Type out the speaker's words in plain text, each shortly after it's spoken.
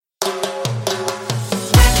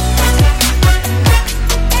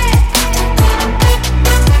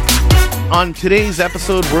On today's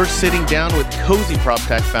episode, we're sitting down with Cozy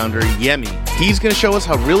PropTech founder Yemi. He's going to show us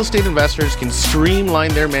how real estate investors can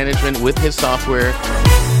streamline their management with his software.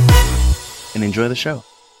 And enjoy the show.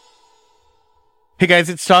 Hey guys,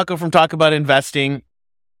 it's Taco from Tacobout Investing.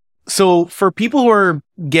 So for people who are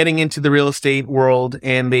getting into the real estate world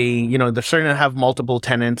and they're starting to have multiple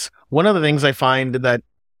tenants, one of the things I find that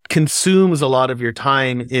consumes a lot of your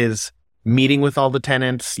time is meeting with all the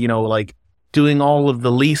tenants, like doing all of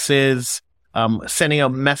the leases, sending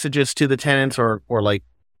out messages to the tenants or like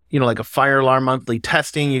a fire alarm monthly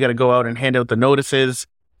testing. You got to go out and hand out the notices,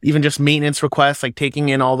 even just maintenance requests, like taking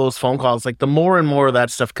in all those phone calls. Like the more and more of that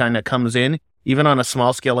stuff kind of comes in, even on a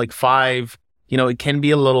small scale, like 5, it can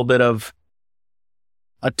be a little bit of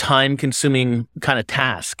a time consuming kind of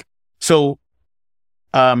task. So,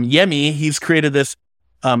 Yemi, he's created this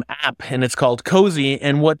app and it's called Cozy.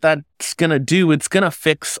 And what that's going to do, it's going to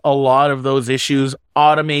fix a lot of those issues,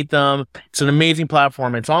 automate them. It's an amazing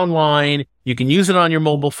platform. It's online. You can use it on your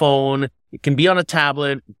mobile phone. It can be on a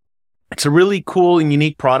tablet. It's a really cool and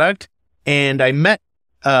unique product. And I met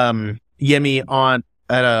Yemi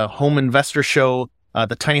at a home investor show,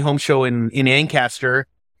 the Tiny Home Show in Ancaster.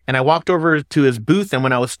 And I walked over to his booth, and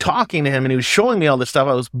when I was talking to him and he was showing me all this stuff,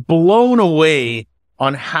 I was blown away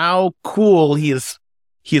on how cool he has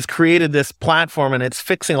created this platform, and it's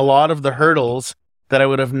fixing a lot of the hurdles that I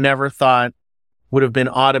would have never thought would have been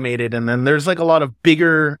automated. And then there's like a lot of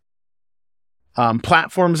bigger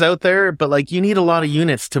platforms out there, but like you need a lot of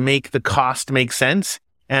units to make the cost make sense.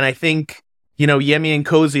 And I think Yemi and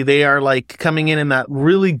Cozy, they are like coming in that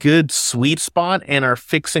really good sweet spot and are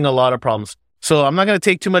fixing a lot of problems. So I'm not going to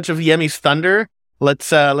take too much of Yemi's thunder. Let's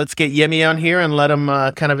get Yemi on here and let him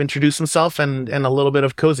kind of introduce himself and a little bit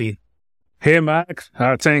of Cozy. Hey, Mark.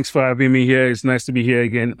 Thanks for having me here. It's nice to be here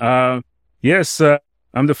again. Yes,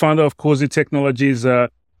 I'm the founder of Cozy Technologies,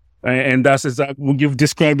 and that's exactly, you've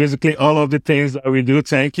described basically all of the things that we do.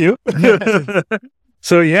 Thank you.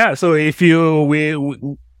 So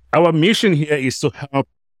our mission here is to help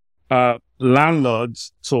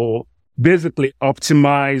landlords to basically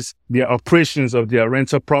optimize their operations of their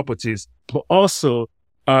rental properties, but also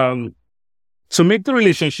to make the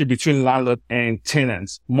relationship between landlord and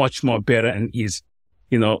tenants much more better and easy.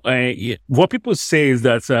 What people say is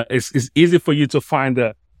that it's easy for you to find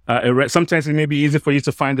sometimes it may be easy for you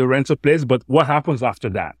to find a rental place, but what happens after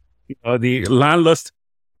that? The landlord's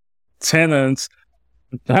tenants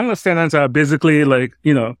are basically like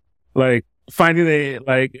finding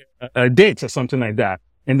a date or something like that.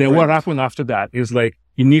 And then What happens after that is like,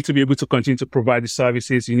 you need to be able to continue to provide the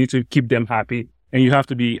services. You need to keep them happy, and you have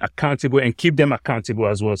to be accountable and keep them accountable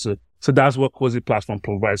as well. So that's what Cozy platform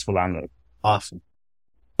provides for landlords. Awesome.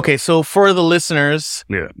 Okay. So for the listeners,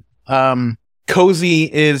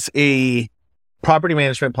 Cozy is a property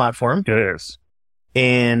management platform. Yes.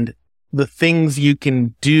 And the things you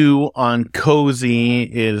can do on Cozy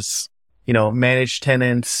is, manage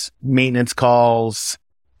tenants, maintenance calls,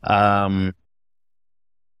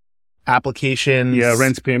 applications. Yeah,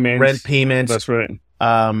 rent payments. That's right.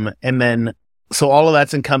 And then, so all of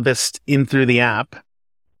that's encompassed in through the app.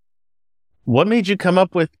 What made you come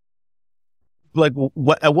up with, like,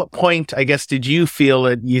 at what point, I guess, did you feel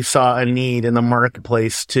that you saw a need in the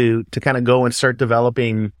marketplace to kind of go and start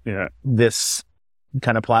developing this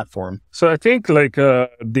kind of platform? So I think like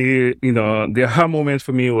the aha moment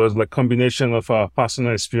for me was like combination of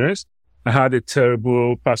personal experience. I had a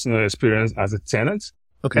terrible personal experience as a tenant.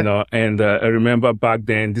 Okay. And I remember back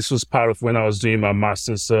then, this was part of when I was doing my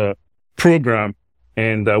master's program,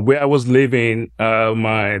 and where I was living,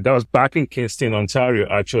 that was back in Kingston, Ontario,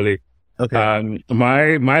 actually. Okay.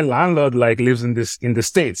 My landlord lives in the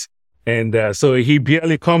States, and so he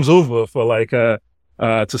barely comes over for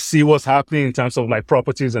to see what's happening in terms of like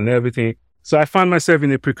properties and everything. So I found myself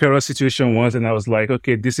in a precarious situation once, and I was like,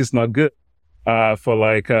 okay, this is not good for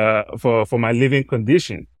my living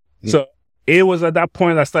condition. Yeah. So it was at that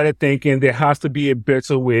point I started thinking there has to be a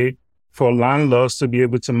better way for landlords to be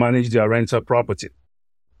able to manage their rental property.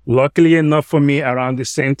 Luckily enough for me, around the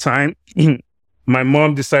same time, my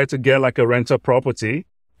mom decided to get like a rental property,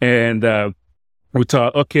 and we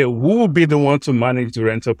thought, okay, who will be the one to manage the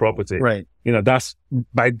rental property? Right. That's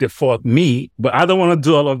by default me, but I don't want to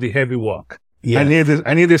do all of the heavy work. Yeah.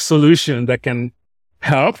 I need a solution that can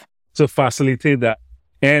help to facilitate that.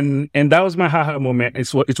 And that was my aha moment.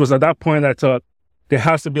 It was at that point I thought there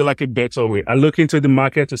has to be like a better way. I look into the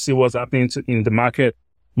market to see what's happening in the market.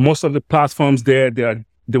 Most of the platforms they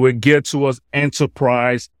were geared towards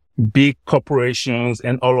enterprise big corporations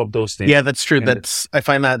and all of those things. Yeah, that's true. I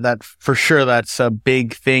find that for sure that's a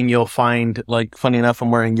big thing you'll find. Like, funny enough,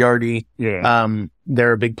 I'm wearing Yardi. Yeah.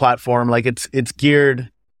 They're a big platform. Like, it's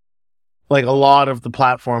geared. Like, a lot of the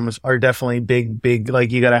platforms are definitely big.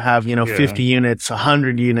 Like, you got to have 50 units,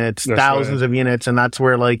 100 units, thousands of units, and that's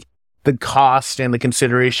where like the cost and the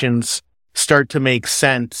considerations start to make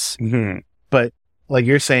sense. Mm-hmm. But like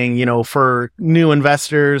you're saying, for new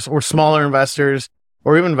investors or smaller investors,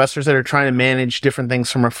 or even investors that are trying to manage different things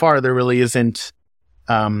from afar, there really isn't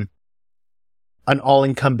an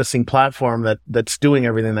all-encompassing platform that's doing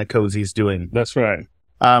everything that Cozy's doing. That's right.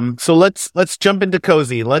 So let's jump into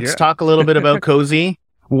Cozy. Let's talk a little bit about Cozy.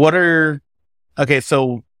 What are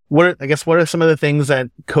some of the things that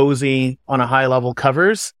Cozy on a high level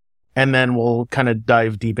covers, and then we'll kind of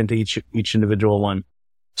dive deep into each individual one.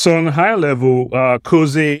 So on a high level,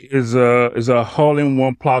 Cozy is a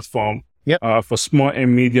all-in-one platform for small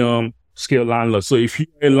and medium scale landlords. So if you're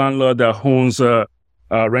a landlord that owns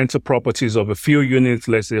rental properties of a few units,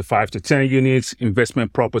 let's say 5 to 10 units,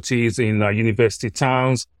 investment properties in university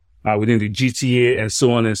towns within the GTA and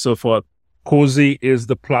so on and so forth, Cozy is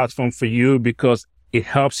the platform for you because it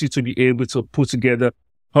helps you to be able to put together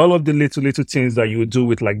all of the little things that you would do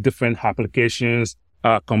with like different applications,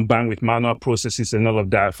 combined with manual processes and all of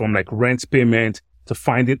that, from like rent payment to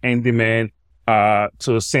finding handyman,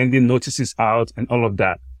 to sending notices out and all of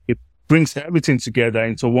that. It brings everything together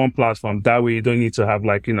into one platform. That way you don't need to have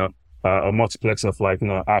like, a multiplex of like,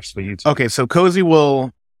 apps for you to. Okay. So Cozy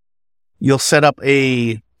you'll set up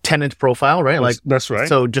a tenant profile, right? That's right.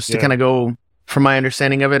 So just to kind of go from my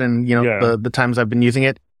understanding of it and, the times I've been using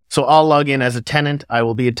it. So I'll log in as a tenant. I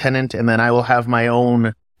will be a tenant, and then I will have my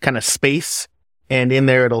own kind of space. And in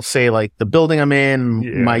there, it'll say like the building I'm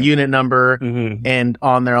in, my unit number, and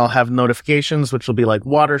on there I'll have notifications, which will be like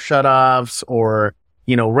water shutoffs or,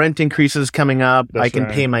 rent increases coming up. I can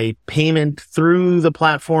pay my payment through the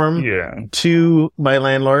platform to my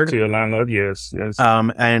landlord. To your landlord, yes.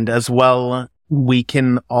 And as well, we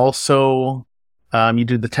can also, you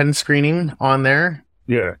do the tenant screening on there.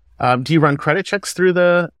 Yeah. Do you run credit checks through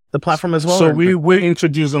the platform as well? So we're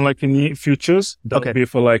introducing like new features that will be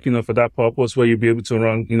for like, for that purpose, where you'll be able to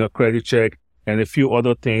run, credit check and a few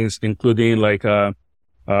other things, including like,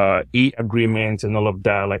 e-agreements and all of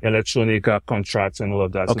that, like electronic contracts and all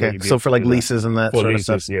of that. Okay. So for like leases and that sort of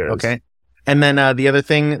stuff. Yes. Okay. And then, the other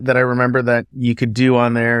thing that I remember that you could do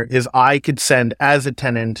on there is I could send as a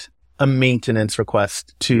tenant a maintenance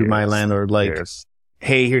request to my landlord. Like,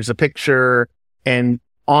 hey, here's a picture, and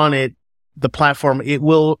on it, the platform, it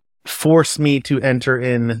will force me to enter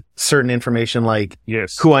in certain information like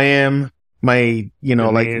who I am, my,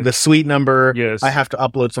 like the suite number. Yes. I have to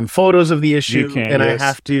upload some photos of the issue, I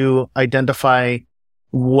have to identify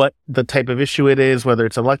what the type of issue it is, whether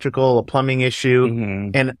it's electrical, a plumbing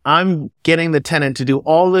issue. And I'm getting the tenant to do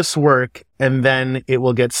all this work, and then it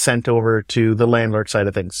will get sent over to the landlord side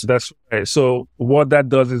of things. That's right. So what that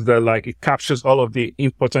does is that like it captures all of the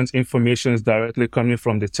important information directly coming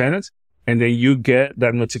from the tenant. And then you get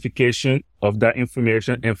that notification of that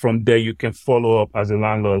information. And from there, you can follow up as a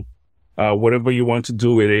landlord. Whatever you want to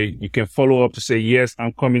do with it, you can follow up to say, yes,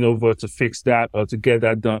 I'm coming over to fix that or to get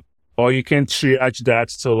that done. Or you can triage that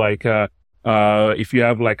to like, if you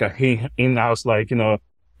have like a in-house, like,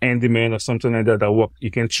 handyman or something like that work,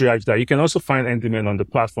 you can triage that. You can also find handyman on the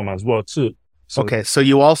platform as well too. So, okay. So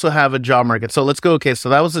you also have a job market. So let's go. Okay. So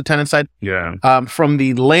that was the tenant side. Yeah. From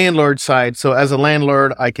the landlord side. So as a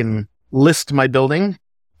landlord, I can list my building.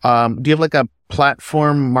 Do you have like a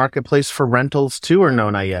platform marketplace for rentals too, or no,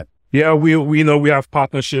 not yet? Yeah, we have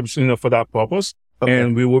partnerships, for that purpose. Okay.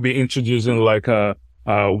 And we will be introducing like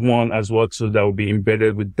one as well too that will be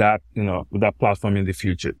embedded with that, with that platform in the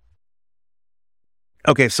future.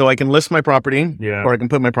 Okay, so I can list my property, or I can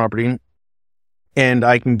put my property, and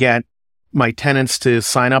I can get my tenants to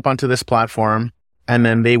sign up onto this platform, and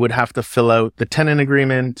then they would have to fill out the tenant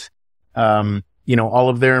agreement, all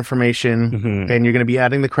of their information, and you're going to be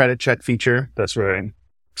adding the credit check feature. That's right.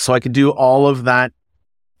 So I could do all of that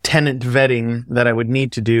tenant vetting that I would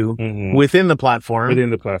need to do within the platform.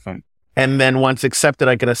 And then once accepted,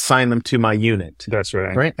 I could assign them to my unit. That's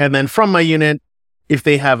right. Right. And then from my unit, if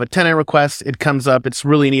they have a tenant request, it comes up. It's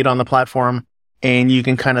really neat on the platform, and you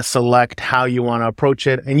can kind of select how you want to approach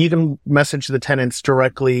it. And you can message the tenants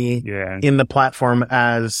directly in the platform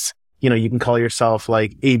as, you can call yourself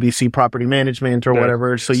like ABC Property Management or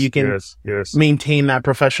whatever. So you can maintain that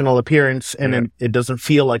professional appearance, and it doesn't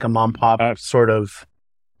feel like a mom pop sort of.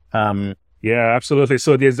 Yeah, absolutely.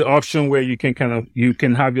 So there's the option where you can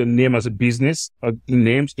have your name as a business or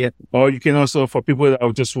names. Yeah. Or you can also, for people that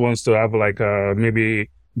just wants to have like maybe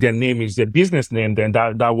their name is their business name, then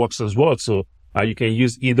that works as well. So you can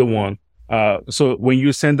use either one. So when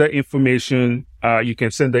you send the information, you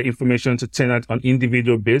can send the information to tenant on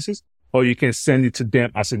individual basis, or you can send it to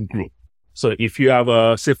them as a group. So if you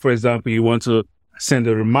have say, for example, you want to send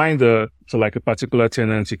a reminder to like a particular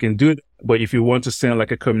tenant, you can do it. But if you want to send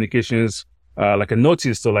like a communications, like a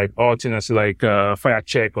notice to like all tenants, like fire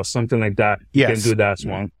check or something like that, you can do that as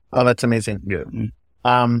one. Oh, that's amazing. Yeah.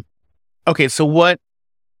 Okay. So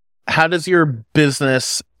how does your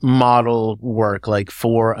business model work? Like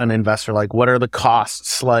for an investor, like what are the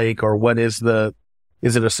costs like, or is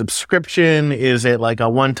it a subscription? Is it like a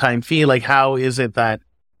one-time fee? Like how is it that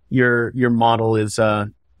your model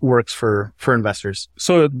works for investors?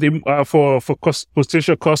 So for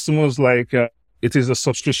potential customers, like it is a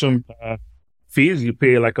subscription fees. You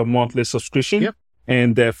pay like a monthly subscription. Yep.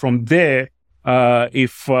 And from there,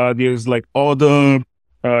 if there's like other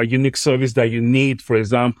unique service that you need, for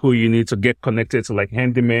example, you need to get connected to like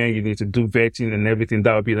handyman, you need to do vetting and everything,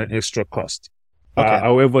 that would be an extra cost. Okay.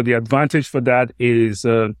 However, the advantage for that is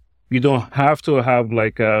you don't have to have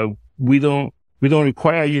like we don't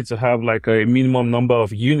require you to have like a minimum number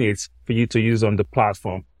of units for you to use on the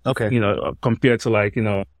platform. Okay. Compared to like,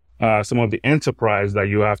 some of the enterprise that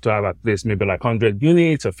you have to have at least maybe like 100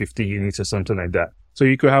 units or 50 units or something like that. So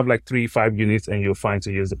you could have like 3-5 units and you're fine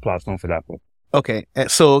to use the platform for that one. Okay.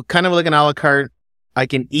 So kind of like an a la carte, I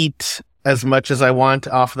can eat as much as I want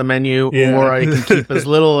off the menu, or I can keep as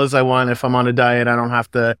little as I want. If I'm on a diet, I don't have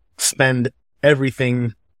to spend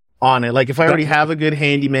everything on it. Like if I already have a good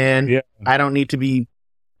handyman, I don't need to be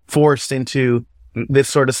forced into this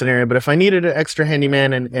sort of scenario. But if I needed an extra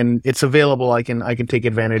handyman and it's available, I can take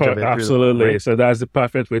advantage of it. Absolutely. Right? So that's the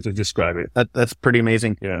perfect way to describe it. That's pretty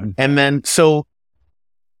amazing. Yeah. And then, so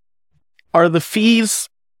are the fees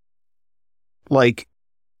like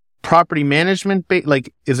property management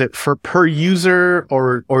like is it for per user,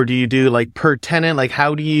 or do you do like per tenant? Like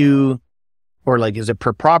how do you, or like is it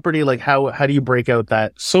per property? Like how do you break out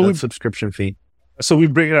that subscription fee? So we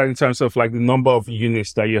break it out in terms of like the number of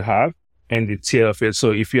units that you have and the tier of it.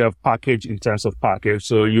 So if you have package in terms of package,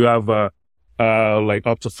 so you have like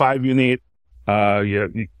up to 5 units,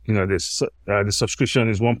 the subscription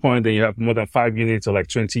is 1 point, then you have more than 5 units or like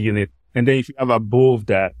 20 units. And then if you have above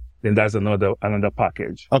that, then that's another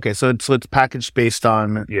package. Okay, so it's packaged based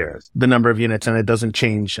on the number of units, and it doesn't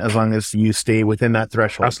change as long as you stay within that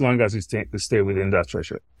threshold. As long as you stay within that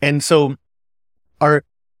threshold. And so, are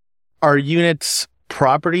units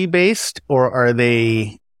property based, or are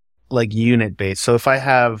they like unit based? So if I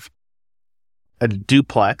have a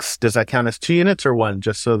duplex, does that count as 2 units or 1?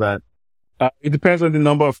 Just so that. It depends on the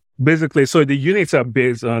number of, basically, so the units are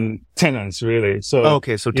based on tenants, really. So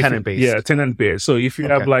okay, so tenant based. Yeah, tenant based. So if you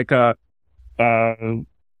have like 4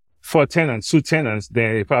 tenants, 2 tenants,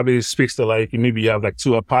 then it probably speaks to like, maybe you have like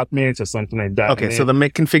 2 apartments or something like that. Okay, so the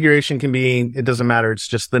configuration can be, it doesn't matter, it's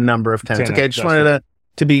just the number of tenants. Okay, I just wanted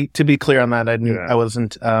to be clear on that. I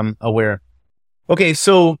wasn't aware. Okay,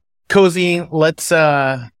 so Cozy, let's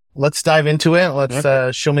dive into it.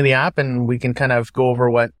 Let's show me the app, and we can kind of go over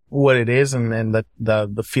what it is and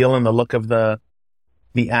the feel and the look of the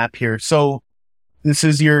app here. So this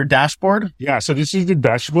is your dashboard? Yeah, so this is the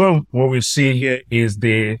dashboard. What we see here is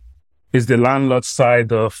the landlord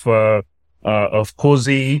side of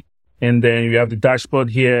Cozy, and then you have the dashboard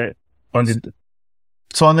here on the.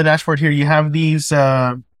 So on the dashboard here, you have these.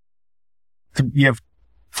 You have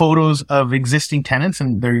photos of existing tenants,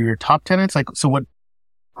 and they're your top tenants. Like, so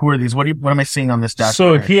who are these? What am I seeing on this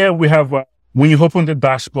dashboard? So here we have, when you open the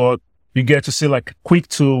dashboard, you get to see like a quick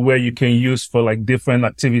tool where you can use for like different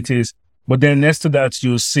activities. But then next to that,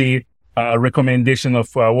 you'll see a recommendation of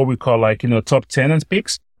what we call like, top tenant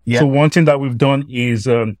picks. Yeah. So one thing that we've done is,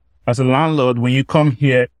 as a landlord, when you come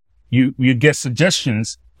here, you get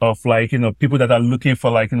suggestions of like, people that are looking for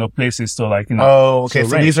like, places to like, Oh, okay.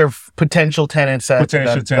 So these are potential tenants that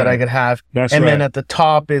I could have. That's and right. Then at the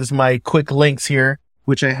top is my quick links here,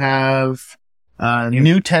 which I have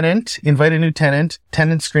new tenant, invite a new tenant,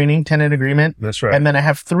 tenant screening, tenant agreement. That's right. And then I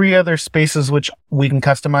have 3 other spaces which we can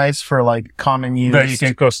customize for like common use. That you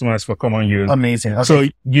can customize for common use. Amazing. Okay. So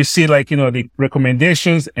you see like, the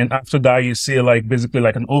recommendations, and after that you see like basically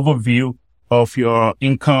like an overview of your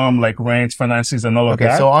income, like rent, finances, and all of that.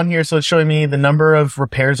 Okay, so on here, so it's showing me the number of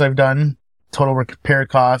repairs I've done, total repair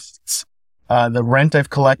costs, the rent I've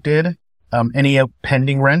collected, any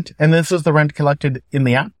pending rent, and this is the rent collected in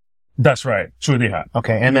the app? That's right, through the app.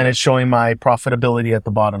 Okay, and then it's showing my profitability at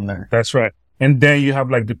the bottom there. That's right. And then you have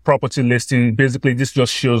like the property listing. Basically, this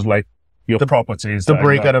just shows like your properties. The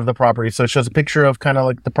breakout of the property. So it shows a picture of kind of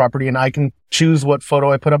like the property, and I can choose what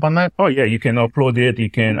photo I put up on that? Oh, yeah. You can upload it. You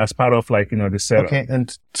can, as part of like, the setup. Okay.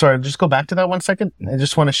 And sorry, just go back to that 1 second. I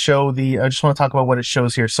just want to talk about what it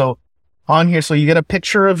shows here. So on here, so you get a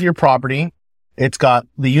picture of your property. It's got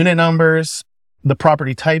the unit numbers, the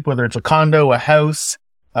property type, whether it's a condo, a house,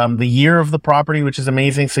 the year of the property, which is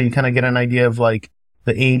amazing. So you kind of get an idea of like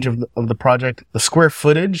the age of the project, the square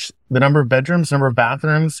footage, the number of bedrooms, number of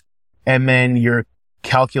bathrooms, and then your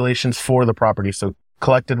calculations for the property. So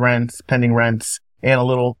collected rents, pending rents, and a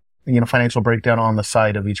little, financial breakdown on the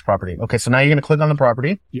side of each property. Okay. So now you're going to click on the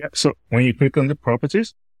property. Yeah. So when you click on the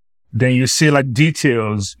properties, then you see like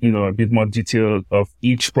details, a bit more detail of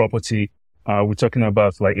each property. We're talking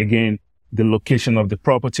about like, again, the location of the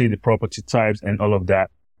property types and all of that.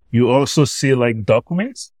 You also see like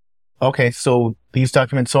documents. Okay. So these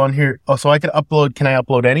documents, so on here, so can I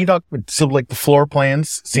upload any document? So like the floor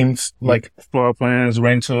plans seems like floor plans,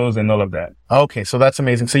 rentals and all of that. Okay. So that's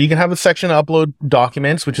amazing. So you can have a section to upload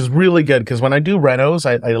documents, which is really good because when I do renos,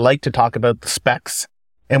 I like to talk about the specs,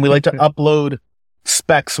 and we like to upload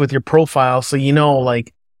specs with your profile. So,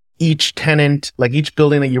 like each tenant, like each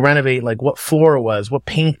building that you renovate, like what floor it was, what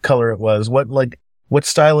paint color it was, what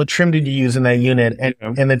style of trim did you use in that unit?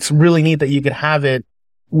 And it's really neat that you could have it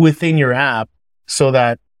within your app so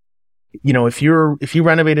that, if you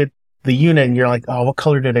renovated the unit and you're like, oh, what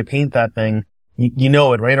color did I paint that thing? You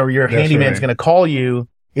know it, right? Or your handyman's going to call you.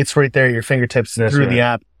 It's right there at your fingertips through the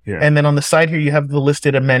app. Yeah. And then on the side here, you have the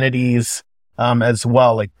listed amenities, as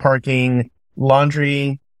well, like parking,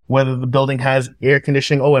 laundry, whether the building has air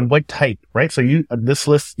conditioning. Oh, and what type, right? So this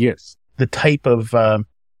lists the type of,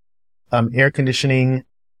 air conditioning,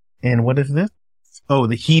 and what is this? Oh,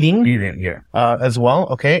 the heating. As well.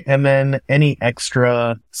 Okay. And then any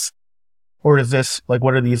extras, or is this like,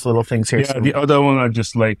 what are these little things here? Yeah. The other one are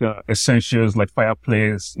just like, essentials like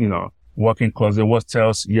fireplace, walk-in closet, what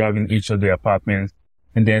else you have in each of the apartments,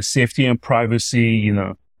 and then safety and privacy,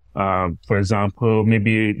 for example,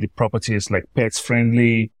 maybe the property is like pets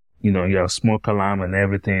friendly, you have smoke alarm and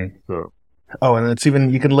everything. So. Oh, and it's even,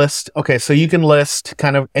 you can list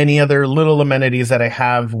kind of any other little amenities that I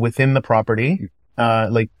have within the property,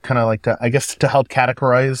 to help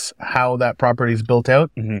categorize how that property is built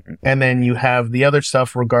out. Mm-hmm. And then you have the other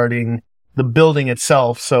stuff regarding the building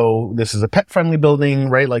itself. So this is a pet friendly building,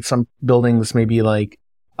 right? Like some buildings, maybe like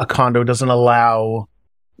a condo doesn't allow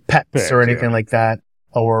pets or anything like that.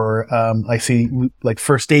 Or, I see like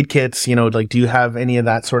first aid kits, like, do you have any of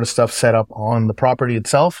that sort of stuff set up on the property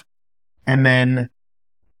itself? And then,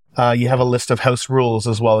 you have a list of house rules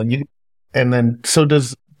as well. So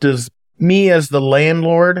does me as the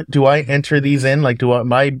landlord, do I enter these in? Like,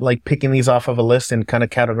 am I like picking these off of a list and kind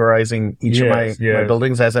of categorizing each of my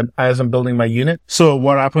buildings as I'm building my unit? So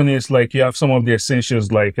what happened is like you have some of the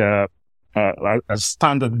essentials like, a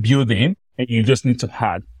standard building, and you just need to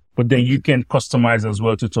add. But then you can customize as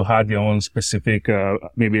well to add your own specific,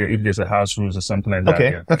 maybe if there's a house rules or something like that.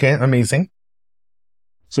 Okay. Yeah. Okay. Amazing.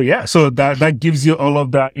 So that gives you all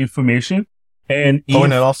of that information. And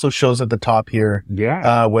and it also shows at the top here,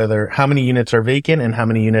 how many units are vacant and how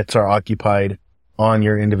many units are occupied on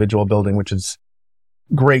your individual building, which is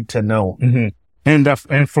great to know. Mm-hmm.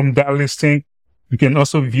 And from that listing, you can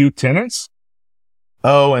also view tenants.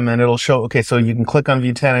 Oh, and then it'll show, okay, so you can click on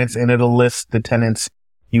view tenants and it'll list the tenants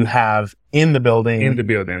you have in the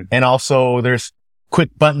building. And also there's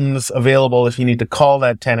quick buttons available if you need to call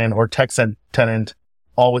that tenant or text that tenant,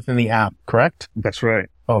 all within the app, correct? That's right.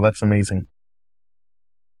 Oh, that's amazing.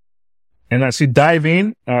 And as you dive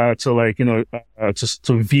in, to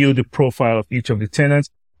view the profile of each of the tenants,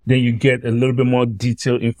 then you get a little bit more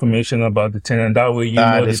detailed information about the tenant. That way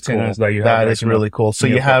the tenants that you have. That is really cool. So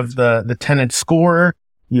you have the tenant score,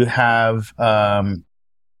 you have,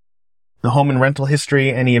 the home and rental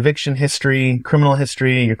history, any eviction history, criminal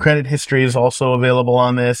history, your credit history is also available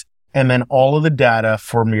on this. And then all of the data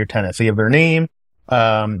from your tenant. So you have their name,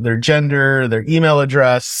 their gender, their email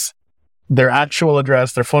address, their actual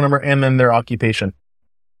address, their phone number, and then their occupation.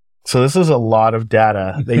 So this is a lot of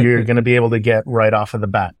data that you're going to be able to get right off of the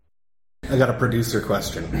bat. I got a producer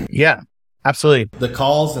question. Yeah, absolutely. The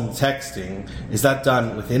calls and texting, is that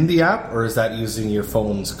done within the app or is that using your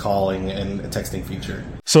phone's calling and texting feature?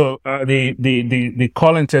 So the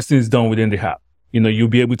call and texting is done within the app. You'll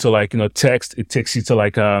be able to text. It takes you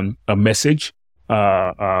to a message,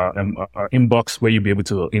 inbox where you'll be able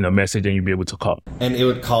to, message and you'll be able to call. And it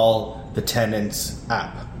would call the tenant's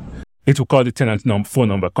app. It will call the tenant's phone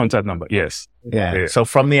number, contact number. Yes. Yeah. So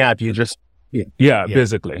from the app, you just,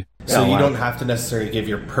 basically. So you don't have to necessarily give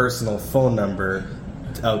your personal phone number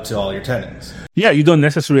out to all your tenants. Yeah, you don't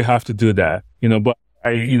necessarily have to do that, but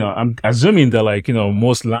I'm assuming that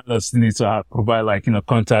most landlords need to provide their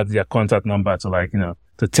contact number to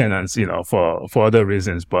the tenants, for other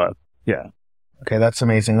reasons. But yeah. Okay, that's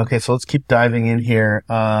amazing. Okay, so let's keep diving in here.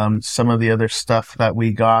 Some of the other stuff that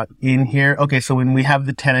we got in here. Okay, so when we have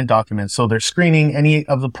the tenant documents, so they're screening any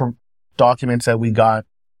of the documents that we got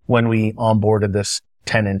when we onboarded this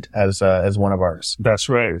tenant as one of ours. That's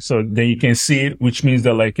right. So then you can see it, which means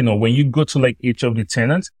that when you go to each of the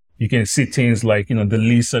tenants, you can see things the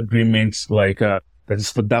lease agreements, that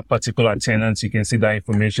is for that particular tenant. You can see that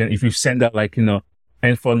information. If you send that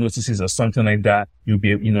N4 notices or something like that, you'll be,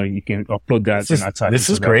 you can upload that and attach. This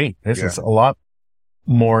is great. This is a lot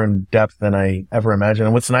more in depth than I ever imagined.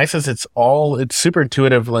 And what's nice is it's super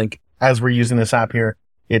intuitive. As we're using this app here,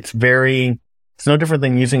 it's no different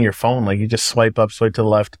than using your phone. You just swipe up, swipe to the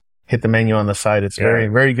left, hit the menu on the side. It's very,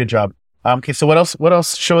 very good job. Okay. So what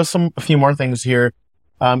else? Show us a few more things here.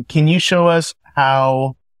 Can you show us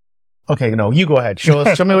how? Okay, no, you go ahead. Show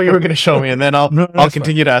me what you were going to show me, and then I'll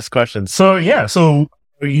continue to ask questions. So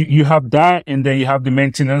you have that, and then you have the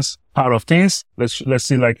maintenance part of things. Let's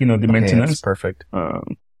see, the maintenance. That's perfect.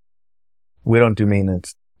 We don't do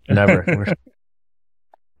maintenance, never.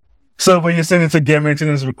 So when you're sending to get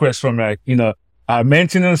maintenance requests from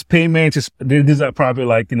maintenance payments, these are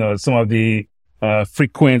probably some of the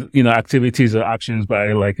frequent activities or actions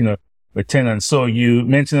by with tenants. So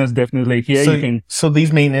maintenance definitely here. So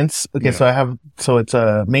these maintenance, okay, so it's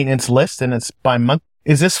a maintenance list and it's by month.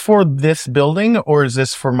 Is this for this building or is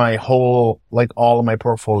this for my whole, all of my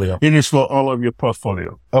portfolio? It is for all of your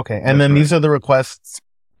portfolio. Okay. And then these are the requests.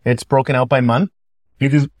 It's broken out by month.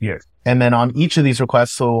 It is, yes. And then on each of these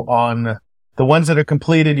requests, so on the ones that are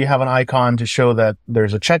completed, you have an icon to show that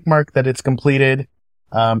there's a check mark that it's completed.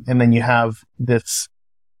 And then you have this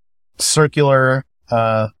circular,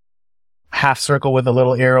 half circle with a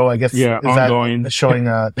little arrow, I guess. Yeah, is ongoing. That showing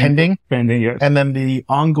pending? Pending, yes. And then the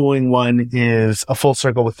ongoing one is a full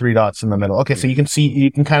circle with 3 dots in the middle. Okay, so you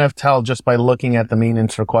can kind of tell just by looking at the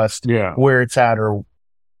maintenance request where it's at or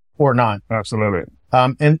not. Absolutely.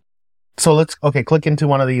 And so click into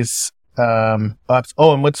one of these apps.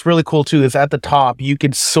 Oh, and what's really cool too is at the top you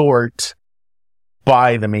could sort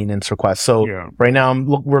by the maintenance request. So right now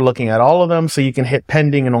we're looking at all of them, so you can hit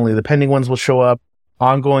pending and only the pending ones will show up.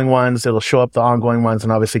 Ongoing ones, it'll show up the ongoing ones,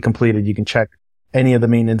 and obviously completed. You can check any of the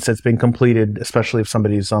maintenance that's been completed, especially if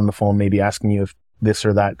somebody's on the phone, maybe asking you if this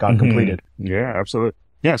or that got completed. Yeah, absolutely.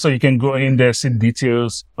 Yeah, so you can go in there, see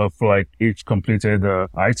details of each completed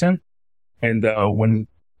item, and when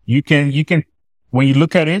you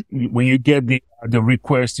look at it, when you get the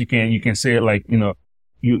request, you can say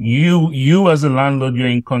you as a landlord, you're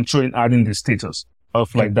in control in adding the status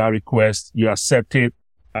of that request. You accept it.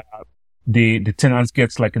 The tenants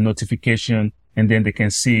gets a notification, and then they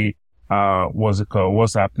can see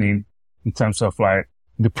what's happening in terms of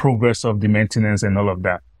the progress of the maintenance and all of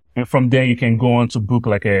that. And from there you can go on to book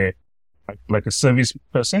a service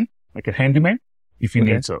person, like a handyman, if you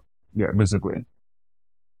need to. Yeah, basically.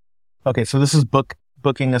 Okay, so this is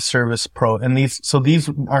booking a service pro, and these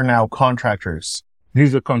are now contractors.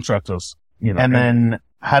 These are contractors, And then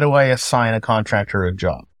how do I assign a contractor a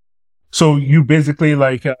job? So you basically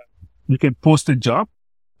you can post a job.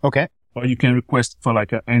 Okay. Or you can request for a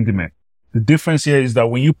handyman. The difference here is that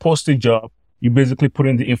when you post a job, you basically put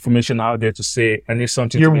in the information out there to say, I need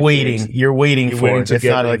something. You're waiting for it. It's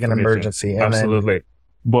not an emergency. Absolutely.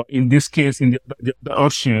 But in this case, the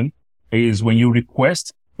option is when you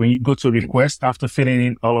go to request after filling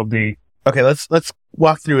in all of the. Okay. Let's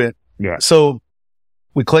walk through it. Yeah. So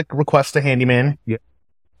we click request a handyman. Yeah.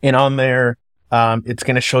 And on there, it's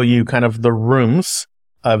going to show you kind of the rooms.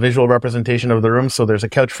 A visual representation of the room. So there's a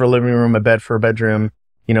couch for a living room, a bed for a bedroom,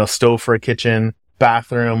 stove for a kitchen,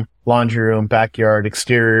 bathroom, laundry room, backyard,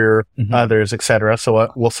 exterior, others, etc.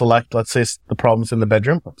 So we'll select, let's say the problem's in the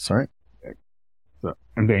bedroom. Oh, sorry. So,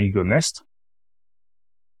 and then you go next.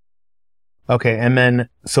 Okay. And then,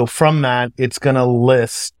 so from that, it's going to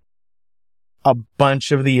list a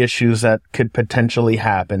bunch of the issues that could potentially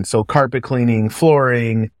happen. So carpet cleaning,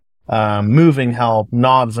 flooring, moving help,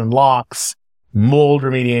 knobs and locks, mold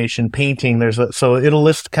remediation, painting. So it'll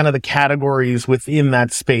list kind of the categories within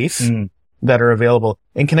that space that are available.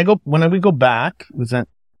 And when we go back, can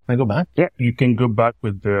I go back? Yeah, you can go back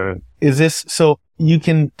with so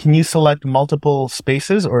can you select multiple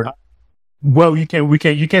spaces or? Well, you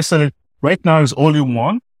can select, right now it's only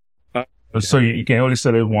one. So you can only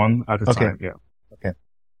select one at a time. Yeah. Okay.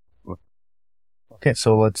 Okay.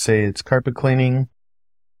 So let's say it's carpet cleaning.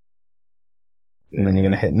 And then you're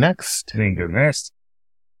going to hit next. Then go next.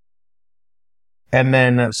 And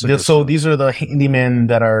then, so these are the handymen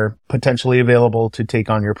that are potentially available to take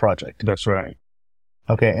on your project. That's right.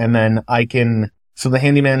 Okay. And then so the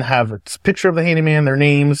handyman have a picture of the handyman, their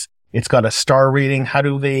names. It's got a star rating. How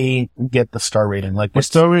do they get the star rating? Like, the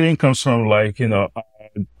star rating comes from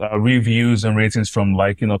reviews and ratings from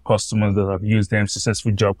customers that have used them,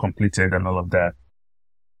 successful job completed and all of that.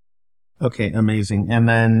 Okay, amazing. And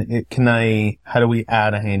then how do we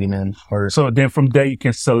add a handyman? So then from there you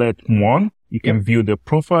can select one. You can view the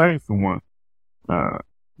profile if you want.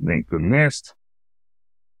 Then go next.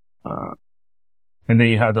 And then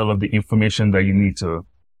you have all of the information that you need to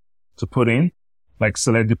put in. Like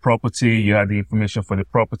select the property, you have the information for the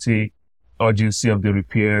property, urgency of the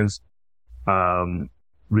repairs,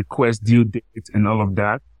 request due date and all of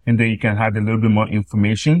that. And then you can add a little bit more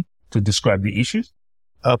information to describe the issues.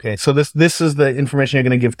 Okay. So this is the information you're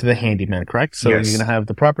going to give to the handyman, correct? So yes. You're going to have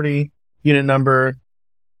the property, unit number,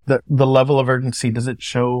 the level of urgency. Does it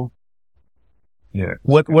show? Yeah.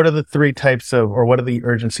 What are the three types what are the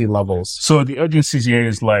urgency levels? So the urgency here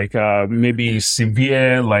is maybe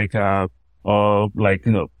severe, low,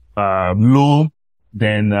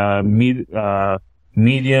 then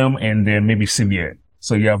medium, and then maybe severe.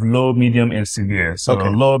 So you have low, medium, and severe. So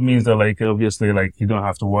low means that obviously you don't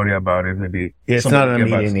have to worry about it. Maybe it's not an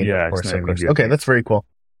immediate need. Yeah, of course. Immediate. Okay, that's very cool.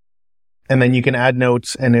 And then you can add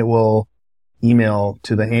notes, and it will email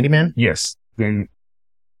to the handyman. Yes. Then.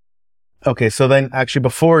 Okay, so then actually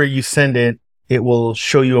before you send it, it will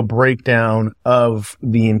show you a breakdown of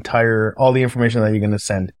all the information that you're going to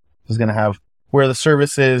send. It's going to have where the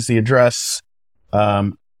service is, the address.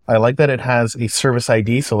 I like that it has a service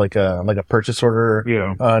ID, so like a purchase order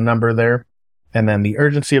number there, and then the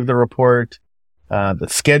urgency of the report, the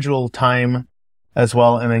schedule time as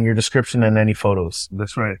well, and then your description and any photos.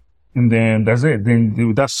 That's right. And then that's it. Then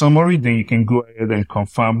with that summary, then you can go ahead and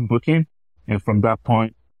confirm booking, and from that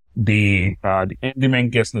point, the handyman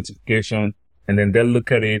gets notification, and then they'll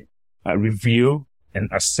look at it, review, and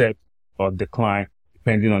accept or decline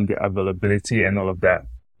depending on the availability and all of that.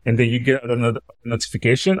 And then you get another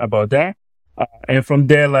notification about that. And from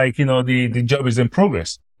there, the job is in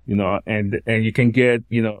progress, and you can get,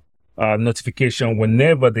 notification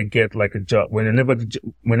whenever they get a job, whenever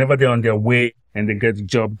they're on their way and they get the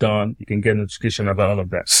job done, you can get notification about all of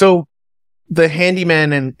that. So the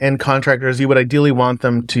handyman and contractors, you would ideally want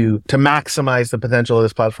them to maximize the potential of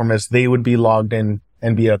this platform as they would be logged in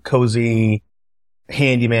and be a cozy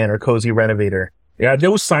handyman or cozy renovator. Yeah, they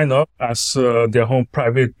will sign up as their own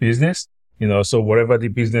private business, so whatever the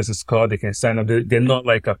business is called, they can sign up. They're not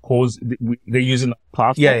like a cozy, they're using a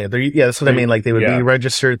platform. Yeah, that's what I mean. Like they would be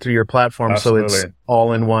registered through your platform. Absolutely. So it's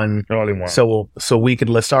all in one. All in one. So we could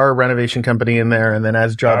list our renovation company in there, and then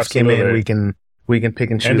as jobs came in, we can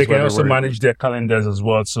pick and choose. And they can also manage their calendars as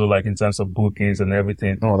well. So in terms of bookings and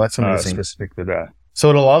everything. Oh, that's amazing. Specific to that.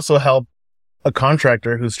 So it'll also help a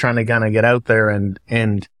contractor who's trying to kind of get out there and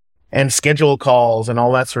schedule calls and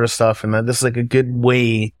all that sort of stuff. And this is a good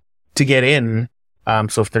way to get in.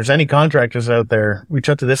 So if there's any contractors out there, reach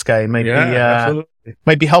out to this guy. It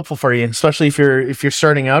might be helpful for you, especially if you're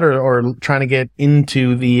starting out or trying to get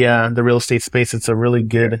into the real estate space. It's a really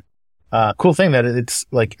good, cool thing that it's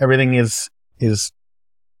everything is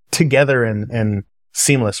together and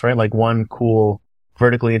seamless, right? Like one cool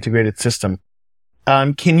vertically integrated system.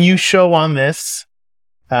 Can you show on this,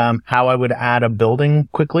 how I would add a building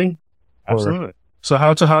quickly? Absolutely. So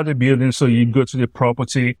how to add a building? So you go to the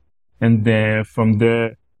property, and then from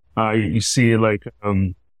there, you see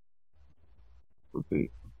and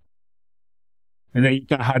then you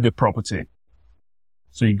can add the property.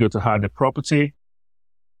 So you go to add the property.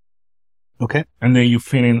 Okay. And then you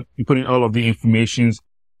put in all of the information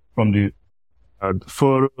from the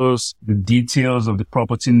photos, the details of the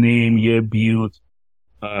property name, year built,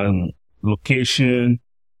 location,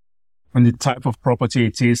 and the type of property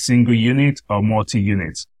it is, single unit or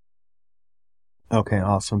multi-unit. Okay,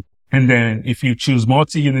 awesome. And then if you choose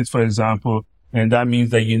multi-unit, for example, and that means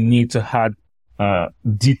that you need to add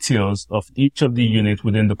details of each of the units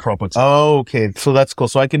within the property. Oh, okay. So that's cool.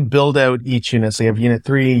 So I can build out each unit. So you have unit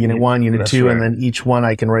 3, unit 1, unit 2, right. And then each one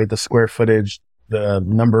I can write the square footage, the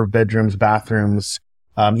number of bedrooms, bathrooms,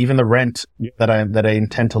 even the rent that I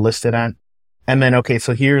intend to list it at. And then, okay,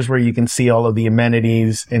 so here's where you can see all of the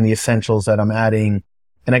amenities and the essentials that I'm adding.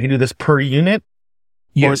 And I can do this per unit?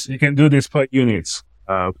 Yes, you can do this per unit.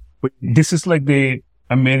 But this is the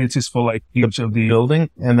amenities for each of the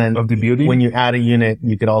building, and then of the building. When you add a unit,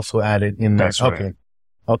 you could also add it in there. That's right.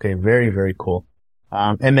 Okay, very, very cool.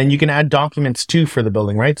 And then you can add documents too for the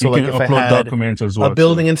building, right? So you can upload documents as well. A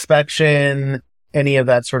building inspection, any of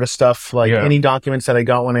that sort of stuff, like any documents that I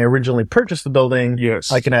got when I originally purchased the building.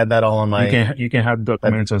 Yes. I can add that all on my. You can have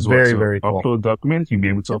documents as well. Very, very cool. Upload documents. You'll be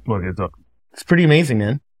able to upload your document. It's pretty amazing,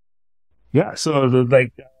 man. Yeah. So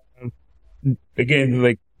again,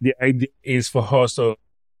 like the idea is for us to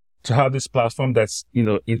have this platform that's,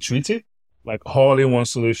 intuitive, like all-in-one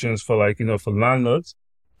solutions for for landlords.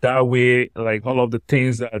 That way, like all of the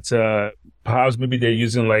things that perhaps maybe they're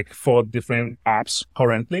using like 4 different apps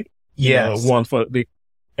currently. Yes. One for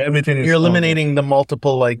everything is. You're eliminating the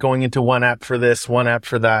multiple, like going into one app for this, one app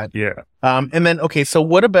for that. Yeah. And then, okay, so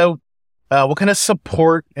what about, what kind of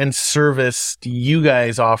support and service do you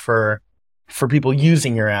guys offer for people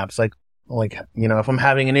using your apps? Like, if I'm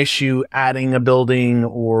having an issue adding a building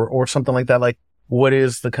or something like that, like what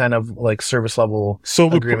is the kind of like service level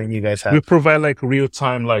agreement you guys have? We provide like real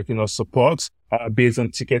time, support, based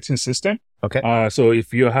on ticketing system. Okay. So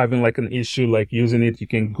if you're having like an issue, like using it, you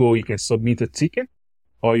can submit a ticket,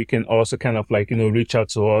 or you can also kind of reach out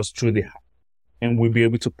to us through the app, and we'll be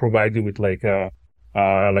able to provide you with like a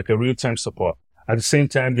real time support. At the same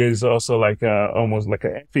time, there's also almost like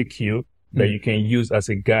a FAQ that you can use as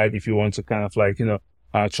a guide if you want to kind of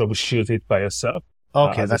troubleshoot it by yourself.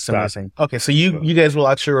 Okay, that's amazing. Okay, so you guys will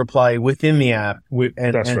actually reply within the app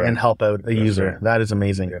and help out a user. Right. That is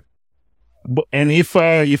amazing. Yeah. But if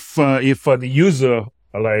for the user,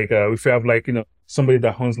 if you have somebody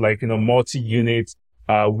that owns multi units,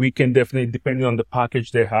 we can definitely, depending on the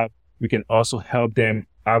package they have, we can also help them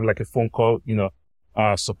have like a phone call,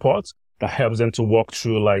 support that helps them to walk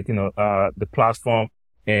through the platform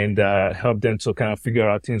and help them to kind of figure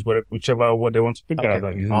out things, what they want to figure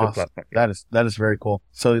out using the platform. That is very cool.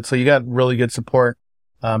 So you got really good support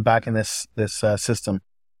back in this system.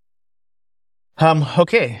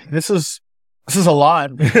 Okay, this is a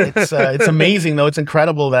lot. It's amazing though. It's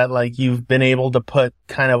incredible that you've been able to put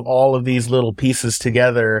kind of all of these little pieces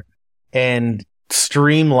together and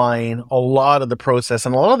streamline a lot of the process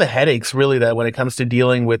and a lot of the headaches really that when it comes to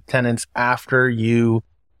dealing with tenants after you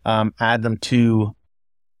add them to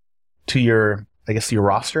your, I guess, your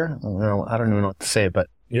roster. I don't even know what to say, but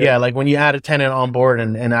yeah, like when you add a tenant on board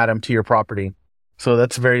and add them to your property. So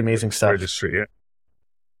that's very amazing stuff. Registry, yeah.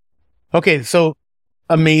 Okay, so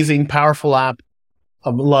amazing, powerful app.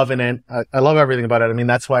 I'm loving it. I love everything about it. I mean,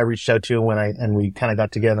 that's why I reached out to you and we kind of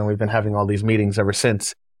got together and we've been having all these meetings ever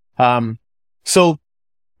since. So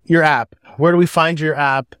your app, where do we find your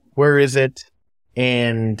app? Where is it?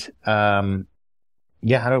 And, how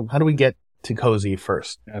do we get to Cozy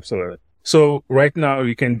first? Absolutely. So right now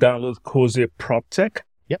you can download Cozy PropTech.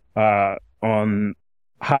 Yep. On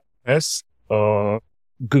iOS or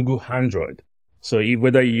Google Android. So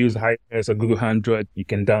whether you use iOS or Google Android, you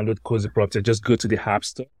can download Cozy PropTech. Just go to the App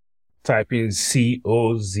Store, type in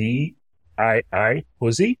COZII,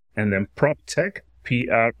 Cozy, and then PropTech,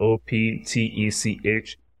 PROPTECH,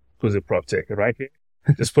 Cozy PropTech, right here.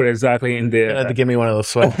 Just put it exactly in there. You have to give me one of those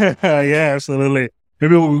sweats. Yeah, absolutely.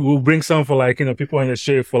 Maybe we'll bring some for people in the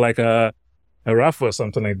shade for a raffle or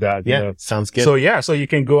something like that. Yeah, sounds good. So so you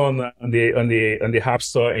can go on the App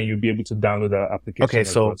Store and you'll be able to download the application. Okay,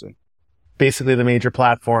 so basically the major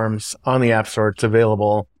platforms on the App Store, it's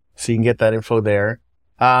available, so you can get that info there.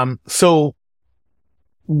 So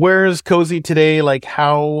where's Cozy today? Like,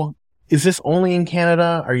 how is this only in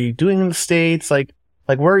Canada? Are you doing in the States? Like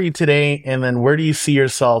where are you today? And then where do you see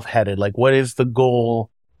yourself headed? Like, what is the goal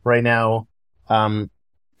right now?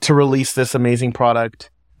 To release this amazing product,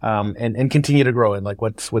 and continue to grow it. Like,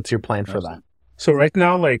 what's your plan for that? So right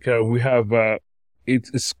now, we have,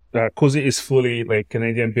 Cozy is fully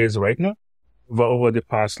Canadian based right now. Over the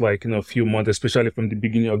past, few months, especially from the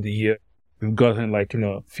beginning of the year, we've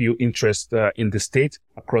gotten few interest, in the state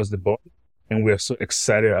across the board. And we're so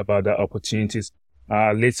excited about the opportunities.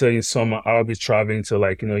 Later in summer, I'll be traveling to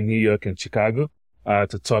New York and Chicago.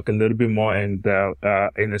 To talk a little bit more and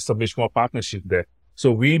establish more partnership there.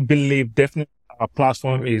 So we believe definitely our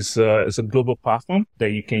platform is a global platform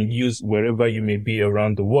that you can use wherever you may be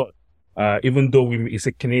around the world. Even though it's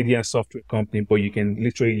a Canadian software company, but you can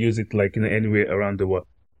literally use it anywhere around the world.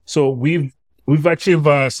 So we've achieved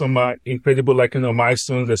some incredible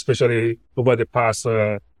milestones, especially over the past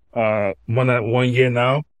 1 year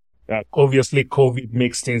now. Obviously, COVID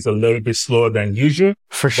makes things a little bit slower than usual.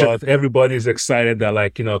 For sure. But everybody's excited that,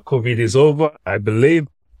 COVID is over, I believe.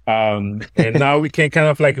 And now we can kind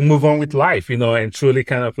of move on with life, and truly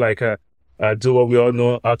kind of do what we all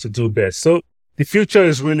know how to do best. So the future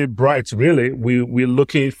is really bright, really. We're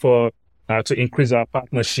looking for, to increase our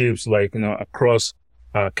partnerships, across,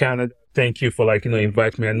 Canada. Thank you for,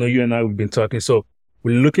 inviting me. I know you and I, we've been talking. So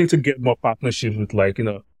we're looking to get more partnerships with,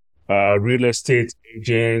 real estate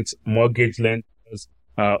agents, mortgage lenders,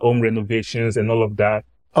 home renovations and all of that.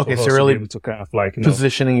 Okay, For so us to be really able to kind of like,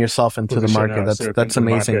 positioning yourself into the position market. ourselves That's into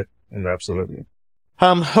the amazing. market. And absolutely.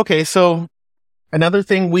 Okay, so another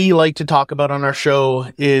thing we like to talk about on our show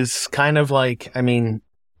is kind of like, I mean,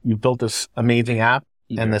 you've built this amazing app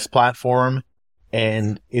and this platform,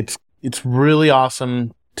 and it's really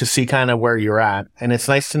awesome to see kind of where you're at. And it's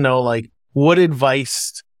nice to know, like, what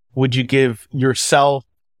advice would you give yourself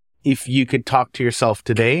if you could talk to yourself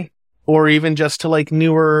today, or even just to like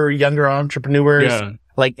newer, younger entrepreneurs,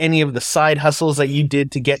 like any of the side hustles that you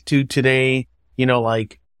did to get to today, you know,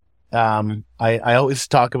 like, I always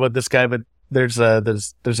talk about this guy, but there's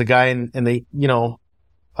a guy and they, you know,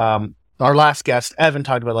 our last guest, Evan,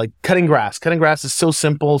 talked about like cutting grass. Cutting grass is so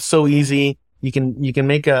simple, so easy. You can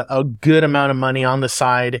make a good amount of money on the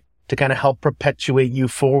side to kind of help perpetuate you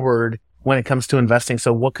forward when it comes to investing.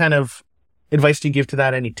 So what kind of advice do you give to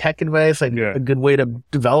that? Any tech advice? Like a good way to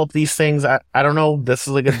develop these things? I don't know. This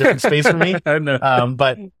is like a different space for me. I know.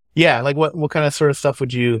 But yeah, like what kind of sort of stuff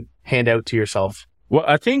would you hand out to yourself? Well,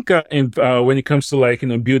 I think when it comes to like, you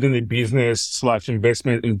know, building a business /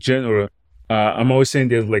 investment in general, I'm always saying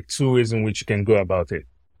there's like two ways in which you can go about it.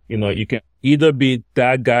 You know, you can either be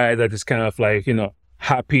that guy that is kind of like, you know,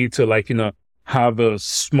 happy to like, you know, have a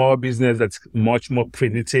small business that's much more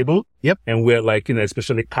predictable. Yep. And where like, you know,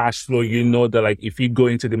 especially cash flow, you know that like if you go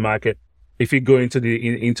into the market, if you go into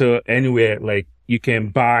into anywhere, like you can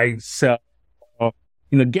buy, sell, or,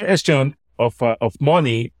 you know, get exchange of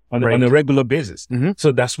money on a regular basis. Mm-hmm.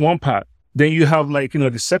 So that's one part. Then you have like, you know,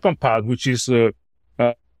 the second part, which is,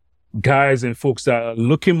 guys and folks that are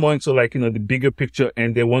looking more into like, you know, the bigger picture,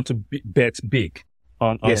 and they want to bet big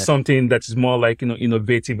on something that is more like, you know,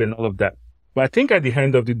 innovative and all of that. But I think at the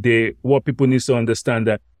end of the day, what people need to understand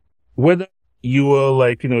that whether you are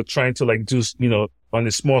like, you know, trying to like do, you know, on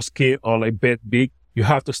a small scale or like bet big, you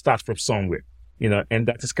have to start from somewhere, you know, and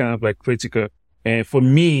that is kind of like critical. And for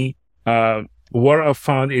me, what I've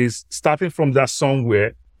found is starting from that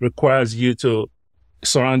somewhere requires you to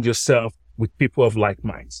surround yourself with people of like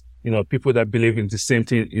minds, you know, people that believe in the same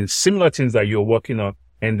thing, in similar things that you're working on,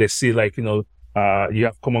 and they see like, you know, you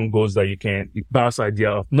have common goals that you can bounce idea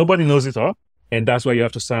of. Nobody knows it all. And that's why you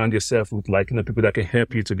have to surround yourself with like, you know, people that can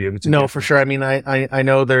help you to be able to. No, for sure. I mean, I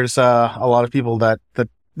know there's a lot of people that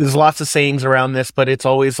there's lots of sayings around this, but it's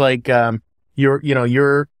always like,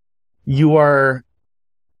 you are,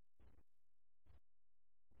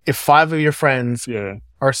 if 5 of your friends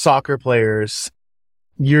are soccer players,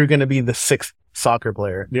 you're going to be the 6th soccer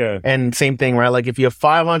player. Yeah. And same thing, right? Like if you have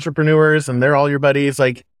 5 entrepreneurs and they're all your buddies,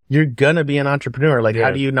 like you're going to be an entrepreneur. Like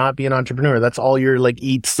how do you not be an entrepreneur? That's all you're like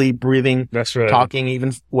eat, sleep, breathing, that's right. Talking.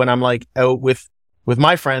 Even when I'm like out with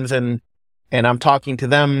my friends and I'm talking to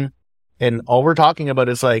them, and all we're talking about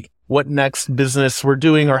is like what next business we're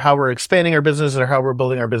doing or how we're expanding our business or how we're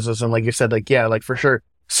building our business. And like you said, like, yeah, like for sure,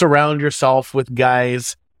 surround yourself with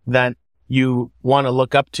guys that you want to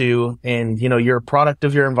look up to, and, you know, you're a product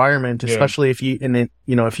of your environment, especially if you, and then,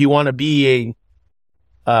 you know, if you want to be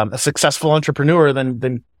a successful entrepreneur,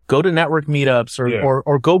 then go to network meetups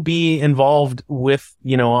or go be involved with,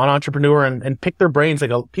 you know, an entrepreneur and pick their brains.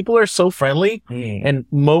 Like people are so friendly and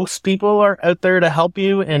most people are out there to help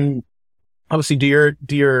you. And obviously do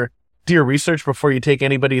your research before you take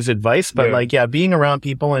anybody's advice. But like, being around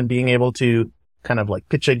people and being able to kind of like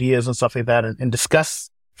pitch ideas and stuff like that and discuss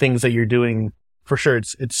things that you're doing, for sure,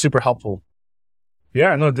 it's super helpful.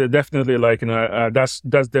 Yeah, no, definitely. Like, you know, that's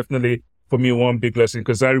definitely for me one big lesson,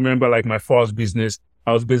 because I remember like my first business,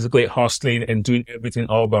 I was basically hustling and doing everything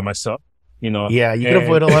all by myself. You know. Yeah, you can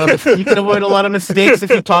avoid a lot of mistakes if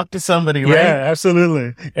you talk to somebody, right? Yeah,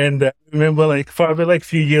 absolutely. And I remember like probably like a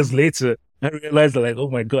few years later, I realized that like, oh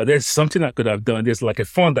my God, there's something I could have done. There's like a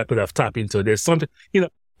fund I could have tapped into. There's something, you know,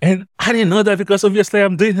 and I didn't know that because obviously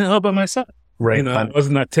I'm doing it all by myself. Right. You know, I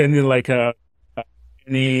wasn't attending like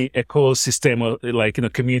any ecosystem or like, you know,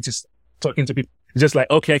 communities, talking to people. It's just like,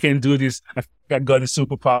 okay, I can do this. I got a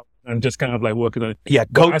superpower and just kind of like working on it. Yeah.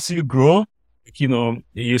 But as you grow, you know,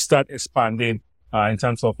 you start expanding in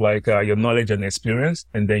terms of like your knowledge and experience,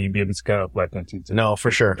 and then you'll be able to kind of like continue. No,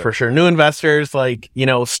 for sure. For sure. New investors, like, you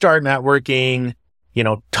know, start networking, you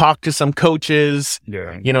know, talk to some coaches.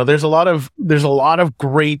 Yeah. You know, there's a lot of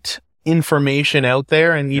great information out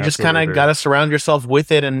there, and you just kind of got to surround yourself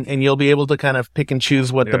with it, and you'll be able to kind of pick and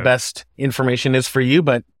choose what the best information is for you.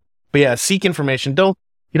 But yeah, seek information. You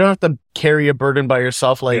don't have to carry a burden by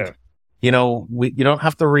yourself. Like, you know, you don't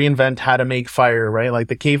have to reinvent how to make fire, right? Like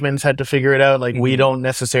the cavemans had to figure it out. Like we don't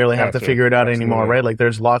necessarily have to figure it out anymore, right? Like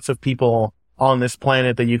there's lots of people on this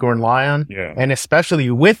planet that you can rely on. Yeah. And especially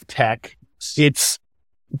with tech, it's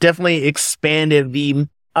definitely expanded the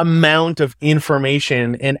amount of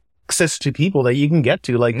information and access to people that you can get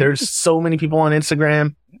to. Like there's so many people on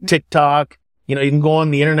Instagram, TikTok, you know, you can go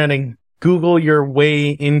on the internet and Google your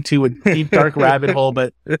way into a deep, dark rabbit hole,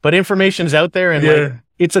 but information's out there, and like,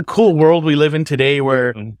 it's a cool world we live in today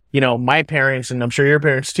where, you know, my parents, and I'm sure your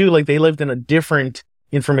parents too, like they lived in a different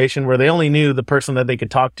information where they only knew the person that they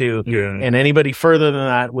could talk to, and anybody further than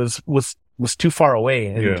that was too far away.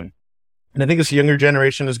 And I think this younger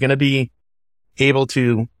generation is going to be able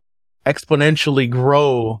to exponentially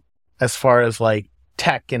grow as far as like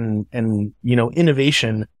tech and, you know,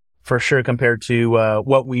 innovation for sure compared to,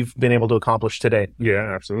 what we've been able to accomplish today.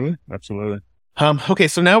 Yeah, absolutely. Absolutely. Okay.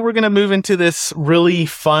 So now we're going to move into this really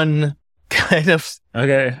fun kind of,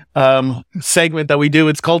 segment that we do.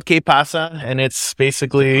 It's called Que Pasa, and it's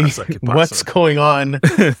basically what's going on.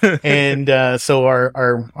 And, so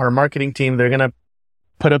our marketing team, they're going to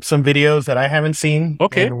put up some videos that I haven't seen.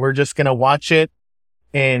 Okay. And we're just going to watch it.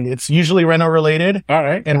 And it's usually rental related. All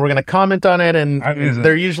right. And we're going to comment on it, and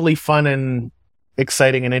they're usually fun and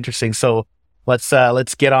exciting and interesting. So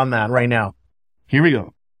let's get on that right now. Here we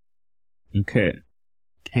go. Okay.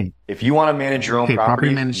 If you want to manage your own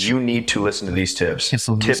properties, you need to listen to these tips.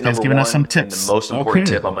 So tip number giving one, us some tips. and the most important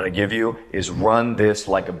tip I'm going to give you is run this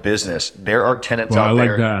like a business. There are tenants out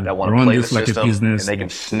there that want to play the system, and they can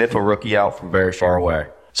sniff a rookie out from very far away.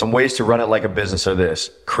 Some ways to run it like a business are this: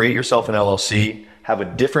 create yourself an LLC, have a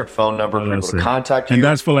different phone number for people to contact you, and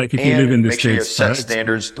that's for like if you live in the make sure you States, set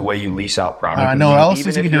standards the way you lease out property. No,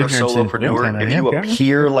 even if you're a solopreneur, if you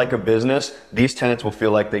appear like a business, these tenants will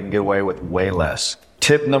feel like they can get away with way less.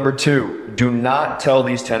 Tip number 2, do not tell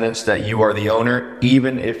these tenants that you are the owner,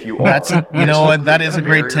 even if you are. You know what? That is a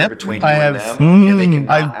great tip.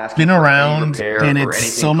 I've been around, and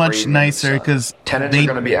it's so much nicer because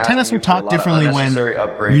tenants will talk differently when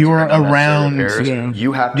you're around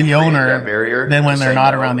the owner than when they're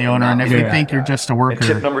not around the owner. And if you think you're just a worker. And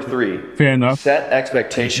tip number 3, fair enough. Set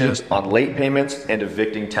expectations on late payments and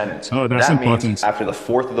evicting tenants. Oh, that's important. Means after the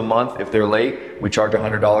 4th of the month, if they're late, we charge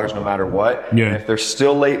 $100 no matter what. Yeah. And if they're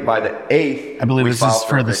still late by the 8th, I believe this is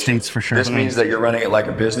for the States for sure. This means that you're running it like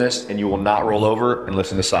a business, and you will not roll over and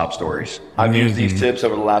listen to sob stories. I've used these tips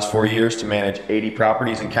over the last 4 years to manage 80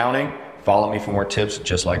 properties and counting. Follow me for more tips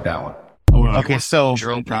just like that one. Okay, so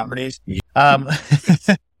your own properties.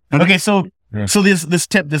 Okay, so this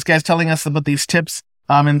tip, this guy's telling us about these tips,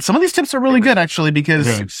 and some of these tips are really good actually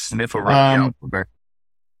because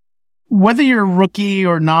whether you're a rookie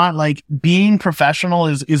or not, like being professional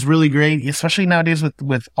is really great, especially nowadays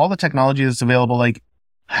with all the technology that's available. Like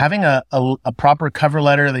having a proper cover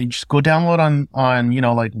letter that you just go download on you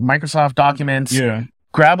know, like Microsoft Documents,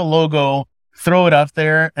 grab a logo, throw it up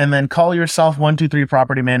there, and then call yourself 123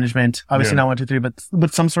 Property Management. Obviously not 123,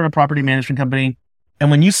 but some sort of property management company.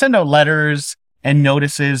 And when you send out letters and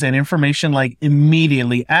notices and information, like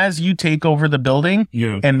immediately as you take over the building,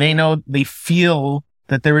 and they feel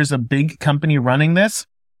that there is a big company running this,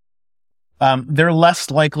 they're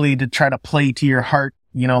less likely to try to play to your heart.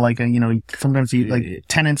 You know, like, sometimes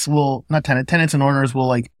tenants and owners will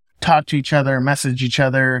like talk to each other, message each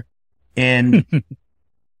other. And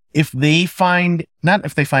if you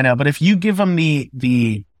give them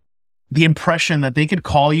the impression that they could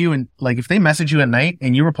call you, and like, if they message you at night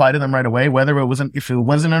and you reply to them right away, if it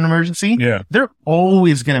wasn't an emergency, they're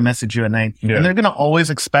always going to message you at night, and they're going to always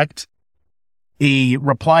expect a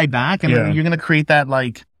reply back, and you're going to create that,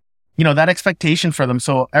 like, you know, that expectation for them.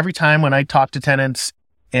 So every time when I talk to tenants,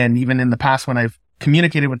 and even in the past when I've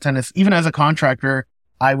communicated with tenants, even as a contractor,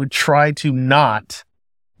 I would try to not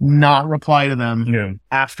reply to them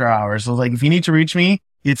after hours. So like, if you need to reach me,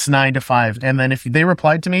 it's 9 to 5. And then if they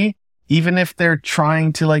replied to me, even if they're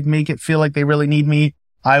trying to like make it feel like they really need me,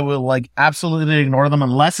 I will like absolutely ignore them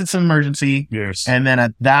unless it's an emergency. Yes. And then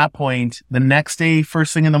at that point, the next day,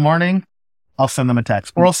 first thing in the morning, I'll send them a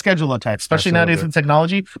text, or I'll schedule a text. Especially nowadays with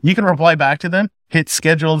technology, you can reply back to them, hit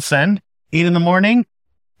scheduled send, 8 in the morning,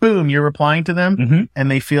 boom, you're replying to them,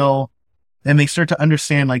 and they start to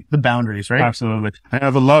understand like the boundaries, right? Absolutely. I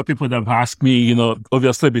have a lot of people that have asked me, you know,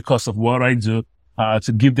 obviously because of what I do,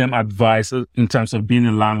 to give them advice in terms of being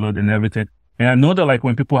a landlord and everything. And I know that like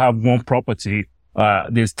when people have one property,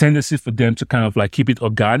 there's tendency for them to kind of like keep it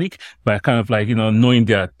organic by kind of like, you know, knowing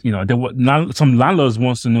that, you know, some landlords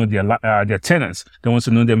wants to know their tenants. They want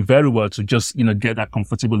to know them very well to just, you know, get that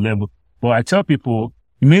comfortable level. But I tell people,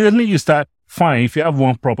 immediately you start, fine, if you have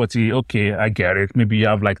one property, okay, I get it. Maybe you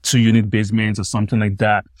have like 2-unit basements or something like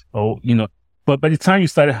that. Or, you know, but by the time you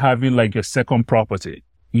started having like your second property,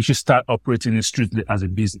 you should start operating it strictly as a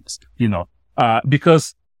business, you know,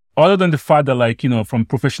 because other than the fact that like, you know, from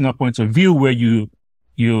professional point of view where you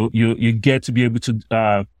you get to be able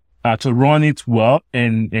to run it well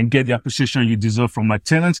and get the appreciation you deserve from like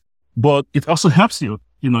tenants. But it also helps you,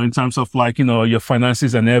 in terms of like, your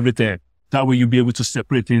finances and everything. That way you'll be able to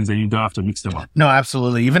separate things and you don't have to mix them up. No,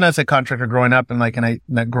 absolutely. Even as a contractor growing up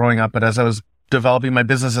not growing up, but as I was developing my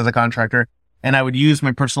business as a contractor, and I would use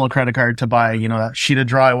my personal credit card to buy, that sheet of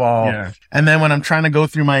drywall. Yeah. And then when I'm trying to go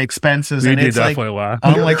through my expenses, and it's like, for a while.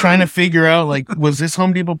 I'm like trying to figure out, like, was this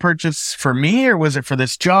Home Depot purchase for me or was it for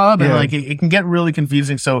this job? And like, it can get really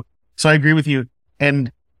confusing. So I agree with you.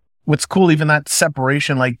 And what's cool, even that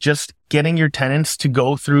separation, like just getting your tenants to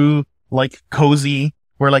go through like Cozy,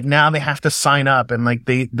 where like now they have to sign up and like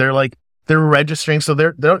they're registering.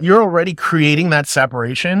 So you're already creating that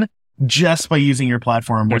separation just by using your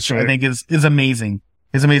platform, which I think is amazing.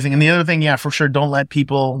 Is amazing. And the other thing, for sure, don't let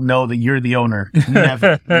people know that you're the owner.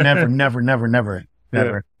 Never, never.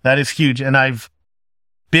 Yeah. That is huge. And I've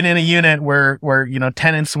been in a unit where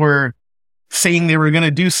tenants were saying they were going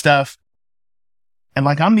to do stuff. And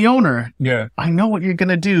like, I'm the owner. Yeah. I know what you're going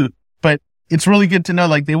to do, but it's really good to know,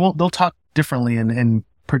 like, they'll talk differently and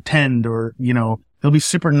pretend, or, they'll be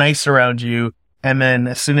super nice around you. And then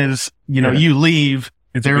as soon as, you leave,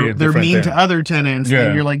 they're mean to other tenants,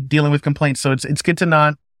 and you're like dealing with complaints. So it's good to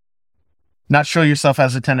not show yourself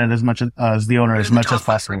as a tenant as much as the owner as much as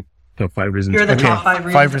possible. So 5 reasons. Here are the top 5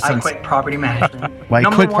 reasons I quit property management. Why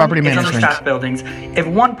Number quit one property is management? understaffed buildings. If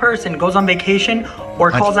one person goes on vacation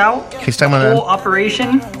or calls out, the whole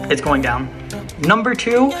operation is going down. Number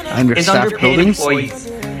 2 is underpaid employees.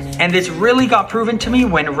 And this really got proven to me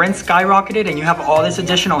when rent skyrocketed and you have all this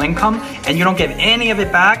additional income and you don't give any of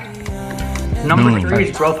it back. Number 3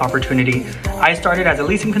 is growth opportunity. I started as a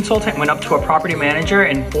leasing consultant, went up to a property manager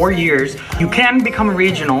in 4 years. You can become a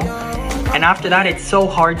regional, and after that, it's so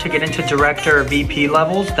hard to get into director or VP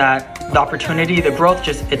levels that the opportunity, the growth,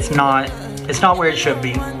 it's not where it should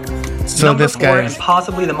be. So Number this 4, guy and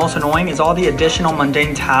possibly the most annoying, is all the additional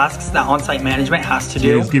mundane tasks that on-site management has to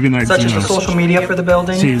do, such as the social media for the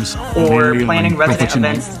building or planning resident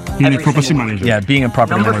events. Property manager. Yeah, being a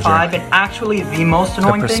property manager. Number 5, and actually the most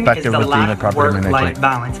annoying thing, is the lack of work-life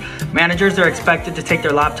balance. Managers are expected to take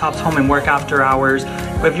their laptops home and work after hours.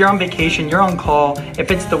 If you're on vacation, you're on call.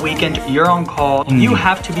 If it's the weekend, you're on call. You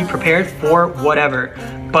have to be prepared for whatever.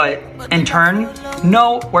 But in turn,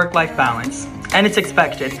 no work-life balance. And it's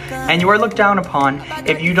expected. And you are looked down upon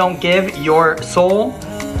if you don't give your soul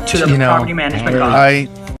to the property management god.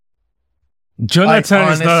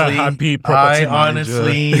 Jonathan is not a happy property manager. I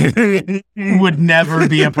honestly would never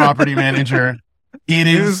be a property manager. It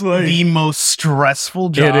is the most stressful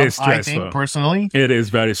job, I think, personally. It is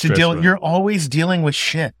very stressful. You're always dealing with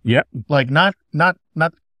shit. Yep. Like, not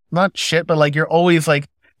shit, but like, you're always like,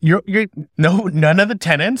 none of the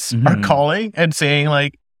tenants are calling and saying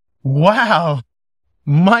like, wow,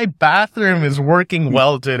 my bathroom is working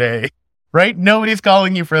well today. Right? Nobody's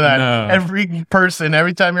calling you for that. No.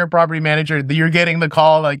 Every time you're a property manager, you're getting the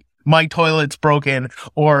call like, my toilet's broken,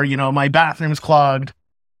 or, my bathroom's clogged,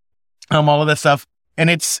 all of this stuff. And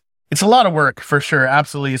it's a lot of work for sure.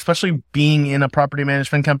 Absolutely. Especially being in a property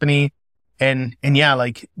management company. And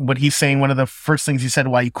like what he's saying, one of the first things he said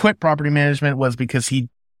why he quit property management was because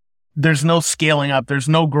there's no scaling up. There's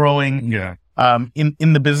no growing. Yeah.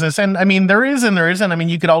 In the business. And I mean, there is and there isn't. I mean,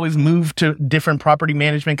 you could always move to different property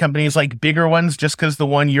management companies, like bigger ones, just because the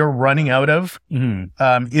one you're running out of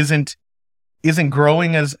isn't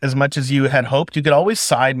growing as much as you had hoped. You could always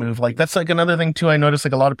side move. Like, that's like another thing too. I noticed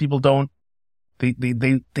like a lot of people don't,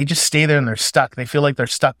 they just stay there and they're stuck. They feel like they're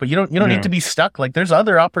stuck, but you don't need to be stuck. Like, there's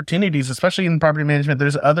other opportunities, especially in property management.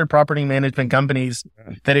 There's other property management companies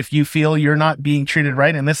that if you feel you're not being treated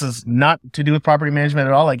right, and this is not to do with property management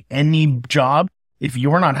at all, like any job, if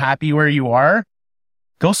you're not happy where you are,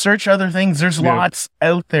 go search other things. There's lots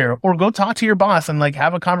out there, or go talk to your boss and like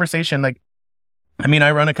have a conversation. Like, I mean, I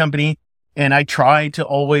run a company and I try to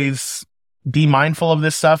always be mindful of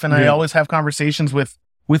this stuff. And I always have conversations with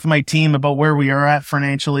my team about where we are at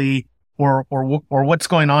financially or what's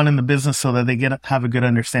going on in the business so that they have a good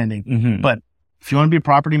understanding. But if you want to be a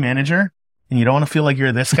property manager and you don't want to feel like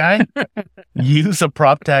you're this guy, use a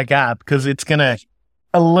PropTech app, because it's going to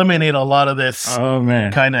eliminate a lot of this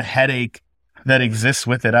kind of headache that exists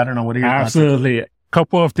with it. I don't know. What are your thoughts? Absolutely.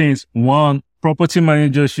 Couple of things. One, property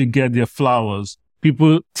managers should get their flowers.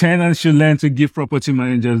 Tenants should learn to give property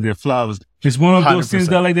managers their flowers. It's one of those 100%. Things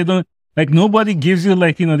that like they don't, like nobody gives you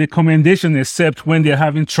like, the commendation except when they're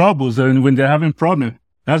having troubles and when they're having problems.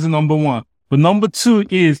 That's the number one. But number 2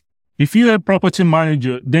 is, if you're a property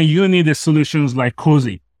manager, then you need the solutions like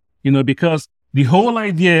Cozy, because the whole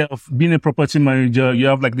idea of being a property manager, you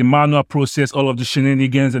have like the manual process, all of the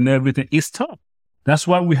shenanigans and everything. It's tough. That's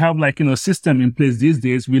why we have system in place these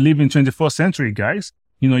days. We live in 21st century, guys.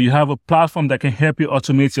 You have a platform that can help you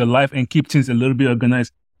automate your life and keep things a little bit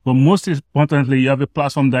organized. But most importantly, you have a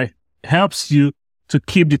platform that helps you to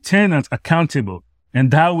keep the tenants accountable.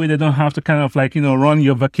 And that way they don't have to kind of run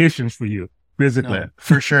your vacations for you, basically. No,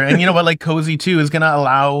 for sure. And you know what, Cozy too is going to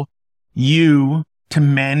allow you to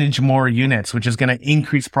manage more units, which is going to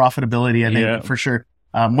increase profitability, I think, for sure.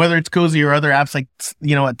 Whether it's Cozy or other apps,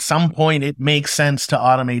 at some point it makes sense to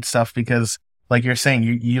automate stuff because, like you're saying,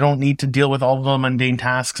 you don't need to deal with all the mundane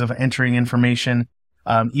tasks of entering information.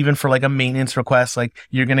 Even for a maintenance request,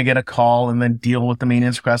 you're going to get a call and then deal with the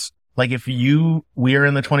maintenance request. If we are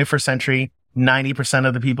in the 21st century, 90%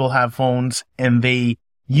 of the people have phones and they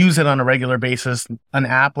use it on a regular basis. An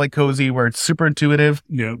app like Cozy where it's super intuitive,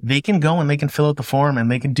 they can go and they can fill out the form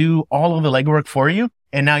and they can do all of the legwork for you.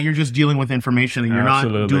 And now you're just dealing with information and you're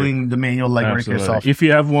not doing the manual legwork yourself. If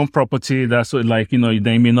you have one property, that's what,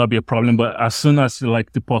 there may not be a problem. But as soon as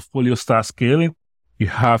the portfolio starts scaling, you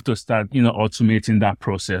have to start, automating that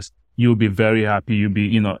process. You'll be very happy. You'll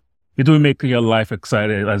be, it will make your life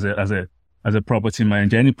excited as a property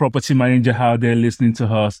manager. Any property manager out there listening to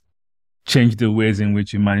us, change the ways in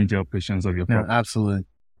which you manage the operations of your property. No, absolutely.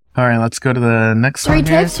 All right, let's go to the next one.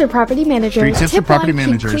 3 tips for property managers. Tip 1,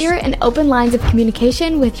 keep clear and open lines of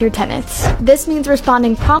communication with your tenants. This means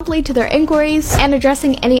responding promptly to their inquiries and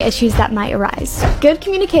addressing any issues that might arise. Good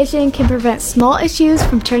communication can prevent small issues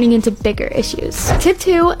from turning into bigger issues. Tip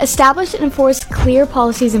 2, establish and enforce clear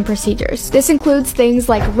policies and procedures. This includes things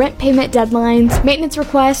like rent payment deadlines, maintenance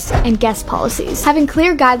requests, and guest policies. Having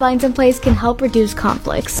clear guidelines in place can help reduce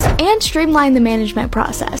conflicts and streamline the management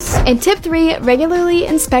process. And tip 3, regularly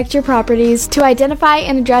inspect your properties to identify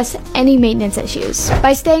and address any maintenance issues.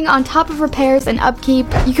 By staying on top of repairs and upkeep,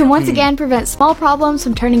 you can once again prevent small problems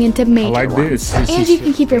from turning into major ones. And you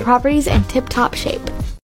can keep your properties in tip-top shape.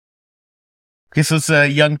 Okay, so it's a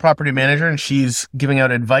young property manager, and she's giving out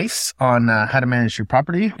advice on how to manage your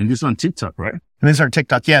property. And this is on TikTok, right? And this is on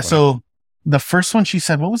TikTok, yeah. Right. So the first one she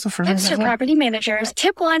said, what was the first one? Tips for property managers.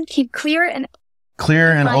 Tip 1, keep clear and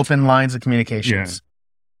open lines of communications. Yeah.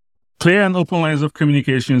 Clear and open lines of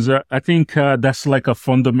communications. I think that's a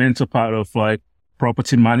fundamental part of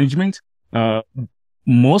property management.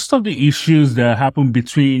 Most of the issues that happen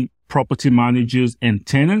between property managers and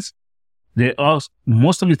tenants,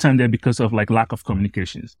 most of the time they're because of lack of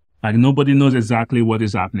communications. Nobody knows exactly what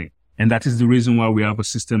is happening. And that is the reason why we have a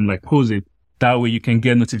system like Cozy. That way you can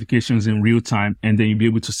get notifications in real time and then you'll be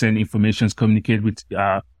able to send information, communicate with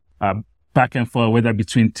back and forth, whether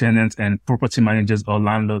between tenants and property managers or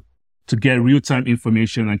landlords, to get real-time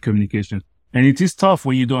information and communication. And it is tough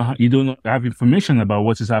when you don't have information about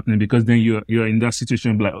what is happening, because then you're in that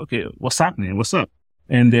situation like, okay, what's happening? What's up?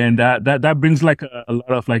 And then that brings a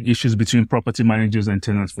lot of issues between property managers and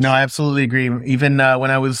tenants. No, I absolutely agree. Even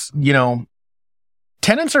when I was,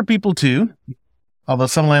 tenants are people too, although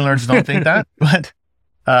some landlords don't think that, but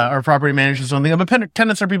or property managers don't think that, but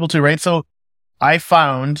tenants are people too, right? So I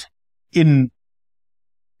found in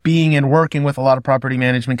being and working with a lot of property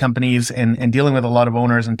management companies and dealing with a lot of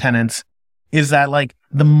owners and tenants is that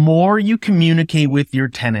the more you communicate with your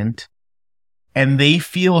tenant and they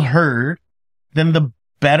feel heard, then the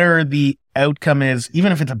better the outcome is.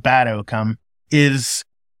 Even if it's a bad outcome, is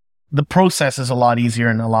the process is a lot easier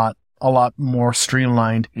and a lot more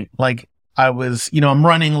streamlined. I was, I'm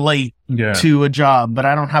running late to a job, but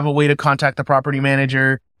I don't have a way to contact the property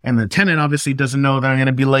manager. And the tenant obviously doesn't know that I'm going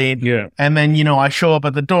to be late. Yeah. And then, I show up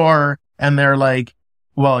at the door and they're like,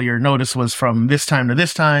 well, your notice was from this time to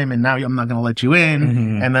this time, and now I'm not going to let you in.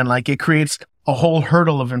 Mm-hmm. And then it creates a whole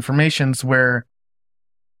hurdle of informations where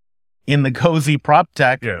in the Cozy prop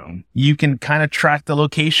tech, you can kind of track the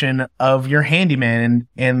location of your handyman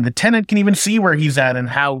and the tenant can even see where he's at and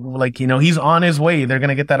how, he's on his way. They're going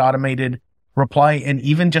to get that automated reply. And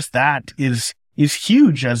even just that is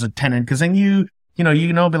huge as a tenant, because then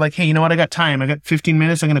be like, hey, you know what? I got time. I got 15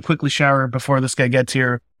 minutes. I'm going to quickly shower before this guy gets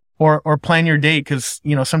here, or plan your day. Cause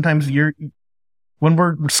sometimes when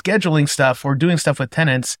we're scheduling stuff or doing stuff with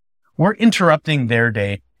tenants, we're interrupting their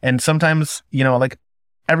day. And sometimes,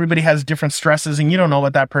 everybody has different stresses and you don't know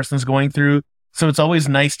what that person's going through. So it's always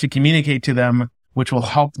nice to communicate to them, which will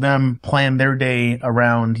help them plan their day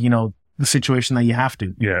around, the situation that you have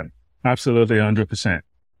to. Yeah, absolutely. 100%.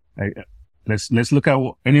 Let's look at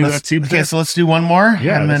any other tips. Okay, so let's do one more,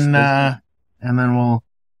 and then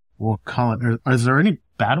we'll call it. Is there any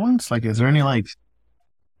bad ones? Is there any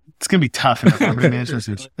it's gonna be tough in the property management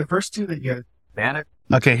suits. The first two that you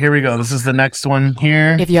Okay, here we go. This is the next one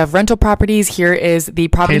here. If you have rental properties, here is the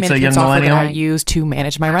property management software that I use to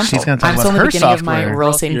manage my rental. She's going to talk about her software. I'm still in the beginning of my real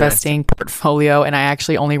estate investing portfolio, and I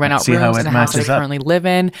actually only rent out rooms in a house that I currently live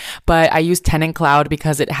in. But I use Tenant Cloud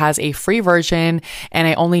because it has a free version, and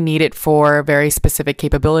I only need it for very specific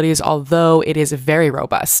capabilities, although it is very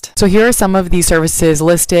robust. So here are some of these services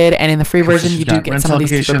listed, and in the free version, you do get some of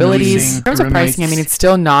these capabilities. In terms of pricing, I mean, it's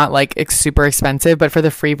still not like super expensive, but for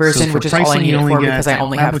the free version, which is all I need it for because I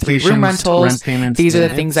only have 3 room rentals, these are the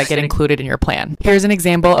things that get included in your plan. Here's an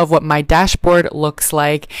example of what my dashboard looks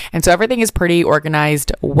like. And so everything is pretty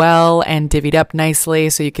organized well and divvied up nicely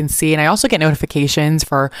so you can see. And I also get notifications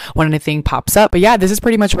for when anything pops up. But yeah, this is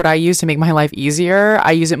pretty much what I use to make my life easier.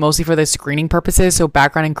 I use it mostly for the screening purposes. So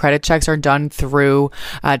background and credit checks are done through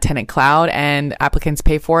Tenant Cloud, and applicants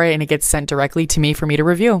pay for it, and it gets sent directly to me for me to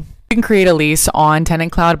review. You can create a lease on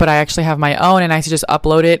Tenant Cloud, but I actually have my own, and I just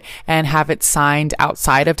upload it and have it signed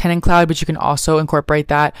outside of Tenant Cloud, but you can also incorporate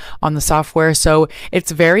that on the software. So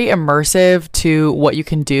it's very immersive to what you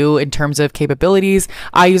can do in terms of capabilities.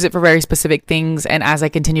 I use it for very specific things, and as I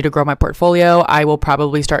continue to grow my portfolio, I will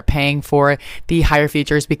probably start paying for the higher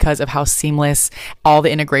features because of how seamless all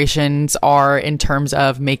the integrations are in terms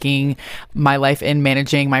of making my life in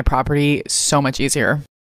managing my property so much easier.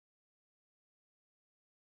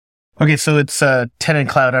 Okay, so it's Tenant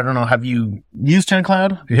Cloud. I don't know. Have you used Tenant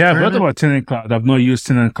Cloud? Yeah, I've heard about Tenant Cloud. I've not used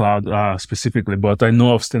Tenant Cloud specifically, but I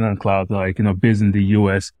know of Tenant Cloud, based in the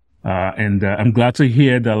US. And I'm glad to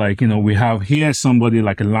hear that, we have here somebody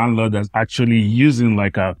like a landlord that's actually using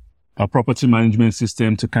a property management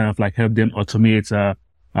system to kind of help them automate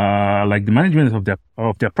the management of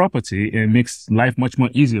their property, and makes life much more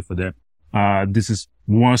easier for them. This is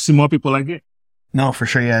want to see more people like it. No, for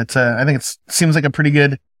sure. Yeah, I think it seems like a pretty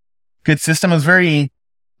good system. It's very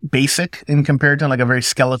basic in compared to a very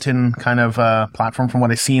skeleton kind of platform from what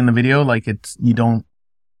I see in the video. It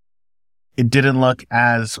didn't look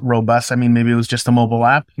as robust. I mean, maybe it was just a mobile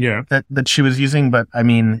app that she was using, but I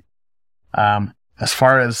mean, as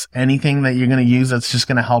far as anything that you're going to use that's just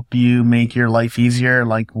going to help you make your life easier,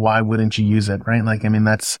 why wouldn't you use it, right? I mean,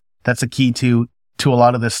 that's a key to a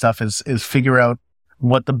lot of this stuff is figure out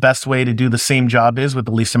what the best way to do the same job is with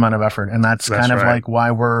the least amount of effort. And that's kind of why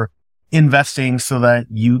we're investing, so that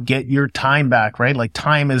you get your time back, right?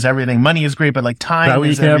 Time is everything. Money is great, but time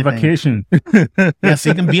is everything. Have vacation. Yeah, so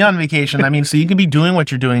you can be on vacation. I mean, so you can be doing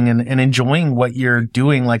what you're doing and enjoying what you're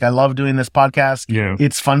doing. I love doing this podcast. Yeah.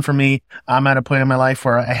 It's fun for me. I'm at a point in my life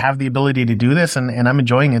where I have the ability to do this, and I'm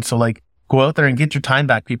enjoying it. So go out there and get your time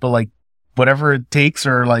back, people. Whatever it takes,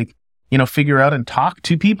 or figure out and talk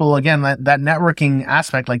to people. Again, that networking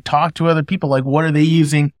aspect, talk to other people. What are they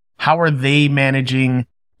using? How are they managing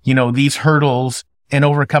these hurdles and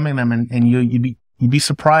overcoming them, and you'd be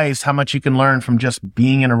surprised how much you can learn from just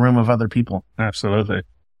being in a room of other people. Absolutely.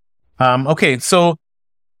 Okay. So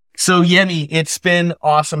Yemi, it's been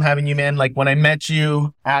awesome having you, man. When I met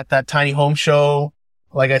you at that tiny home show,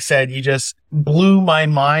 like I said, you just blew my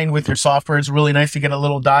mind with your software. It's really nice to get a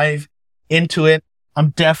little dive into it. I'm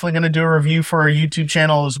definitely going to do a review for our YouTube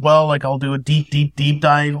channel as well. I'll do a deep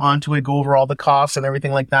dive onto it, go over all the costs and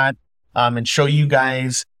everything like that, and show you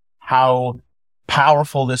guys how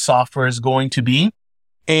powerful this software is going to be.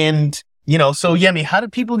 And, so Yemi, how do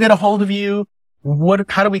people get a hold of you?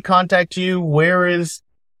 How do we contact you? Where is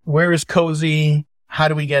Cozy? How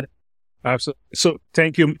do we get it? Absolutely. So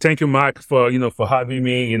thank you, Mark, for having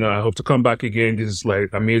me. I hope to come back again. This is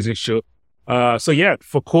amazing show. So yeah,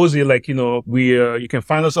 for Cozy, we, you can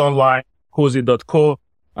find us online, cozy.co,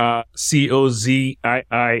 COZII.co.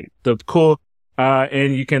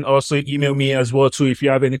 And you can also email me as well too if you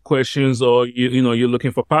have any questions, or you're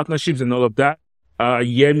looking for partnerships and all of that.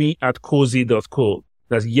 Yemi@cozy.co.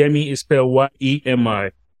 That's Yemi is spelled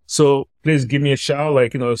YEMI. So please give me a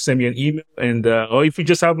shout, send me an email, and or if you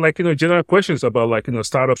just have general questions about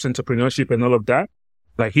startups, entrepreneurship, and all of that,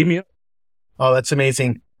 hit me up. Oh, that's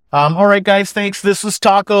amazing. All right, guys, thanks. This was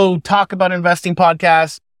Talk About Investing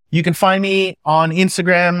podcast. You can find me on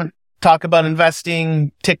Instagram, Talk About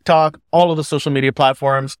Investing, TikTok, all of the social media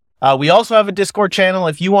platforms. We also have a Discord channel.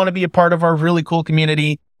 If you want to be a part of our really cool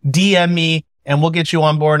community, DM me and we'll get you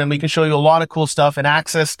on board, and we can show you a lot of cool stuff and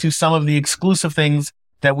access to some of the exclusive things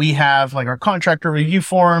that we have, like our contractor review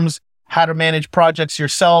forums, how to manage projects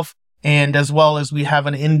yourself, and as well as we have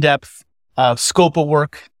an in-depth scope of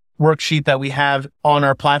work worksheet that we have on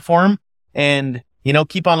our platform. And,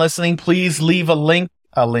 keep on listening. Please leave a link.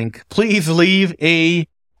 Please leave a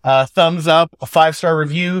thumbs up, a 5-star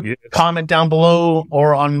review, yes. Comment down below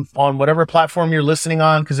or on whatever platform you're listening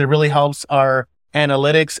on, because it really helps our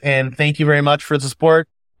analytics. And thank you very much for the support.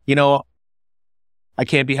 I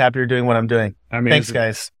can't be happier doing what I'm doing. Thanks,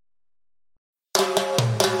 guys.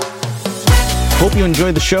 Hope you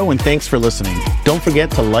enjoyed the show, and thanks for listening. Don't forget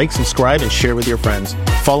to like, subscribe, and share with your friends.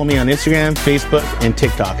 Follow me on Instagram, Facebook, and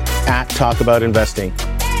TikTok at Tacobout Investing.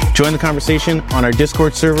 Join the conversation on our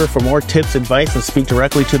Discord server for more tips, advice, and speak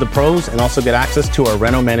directly to the pros, and also get access to our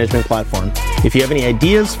reno management platform. If you have any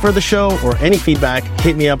ideas for the show or any feedback,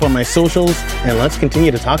 hit me up on my socials, and let's continue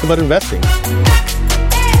to talk about investing.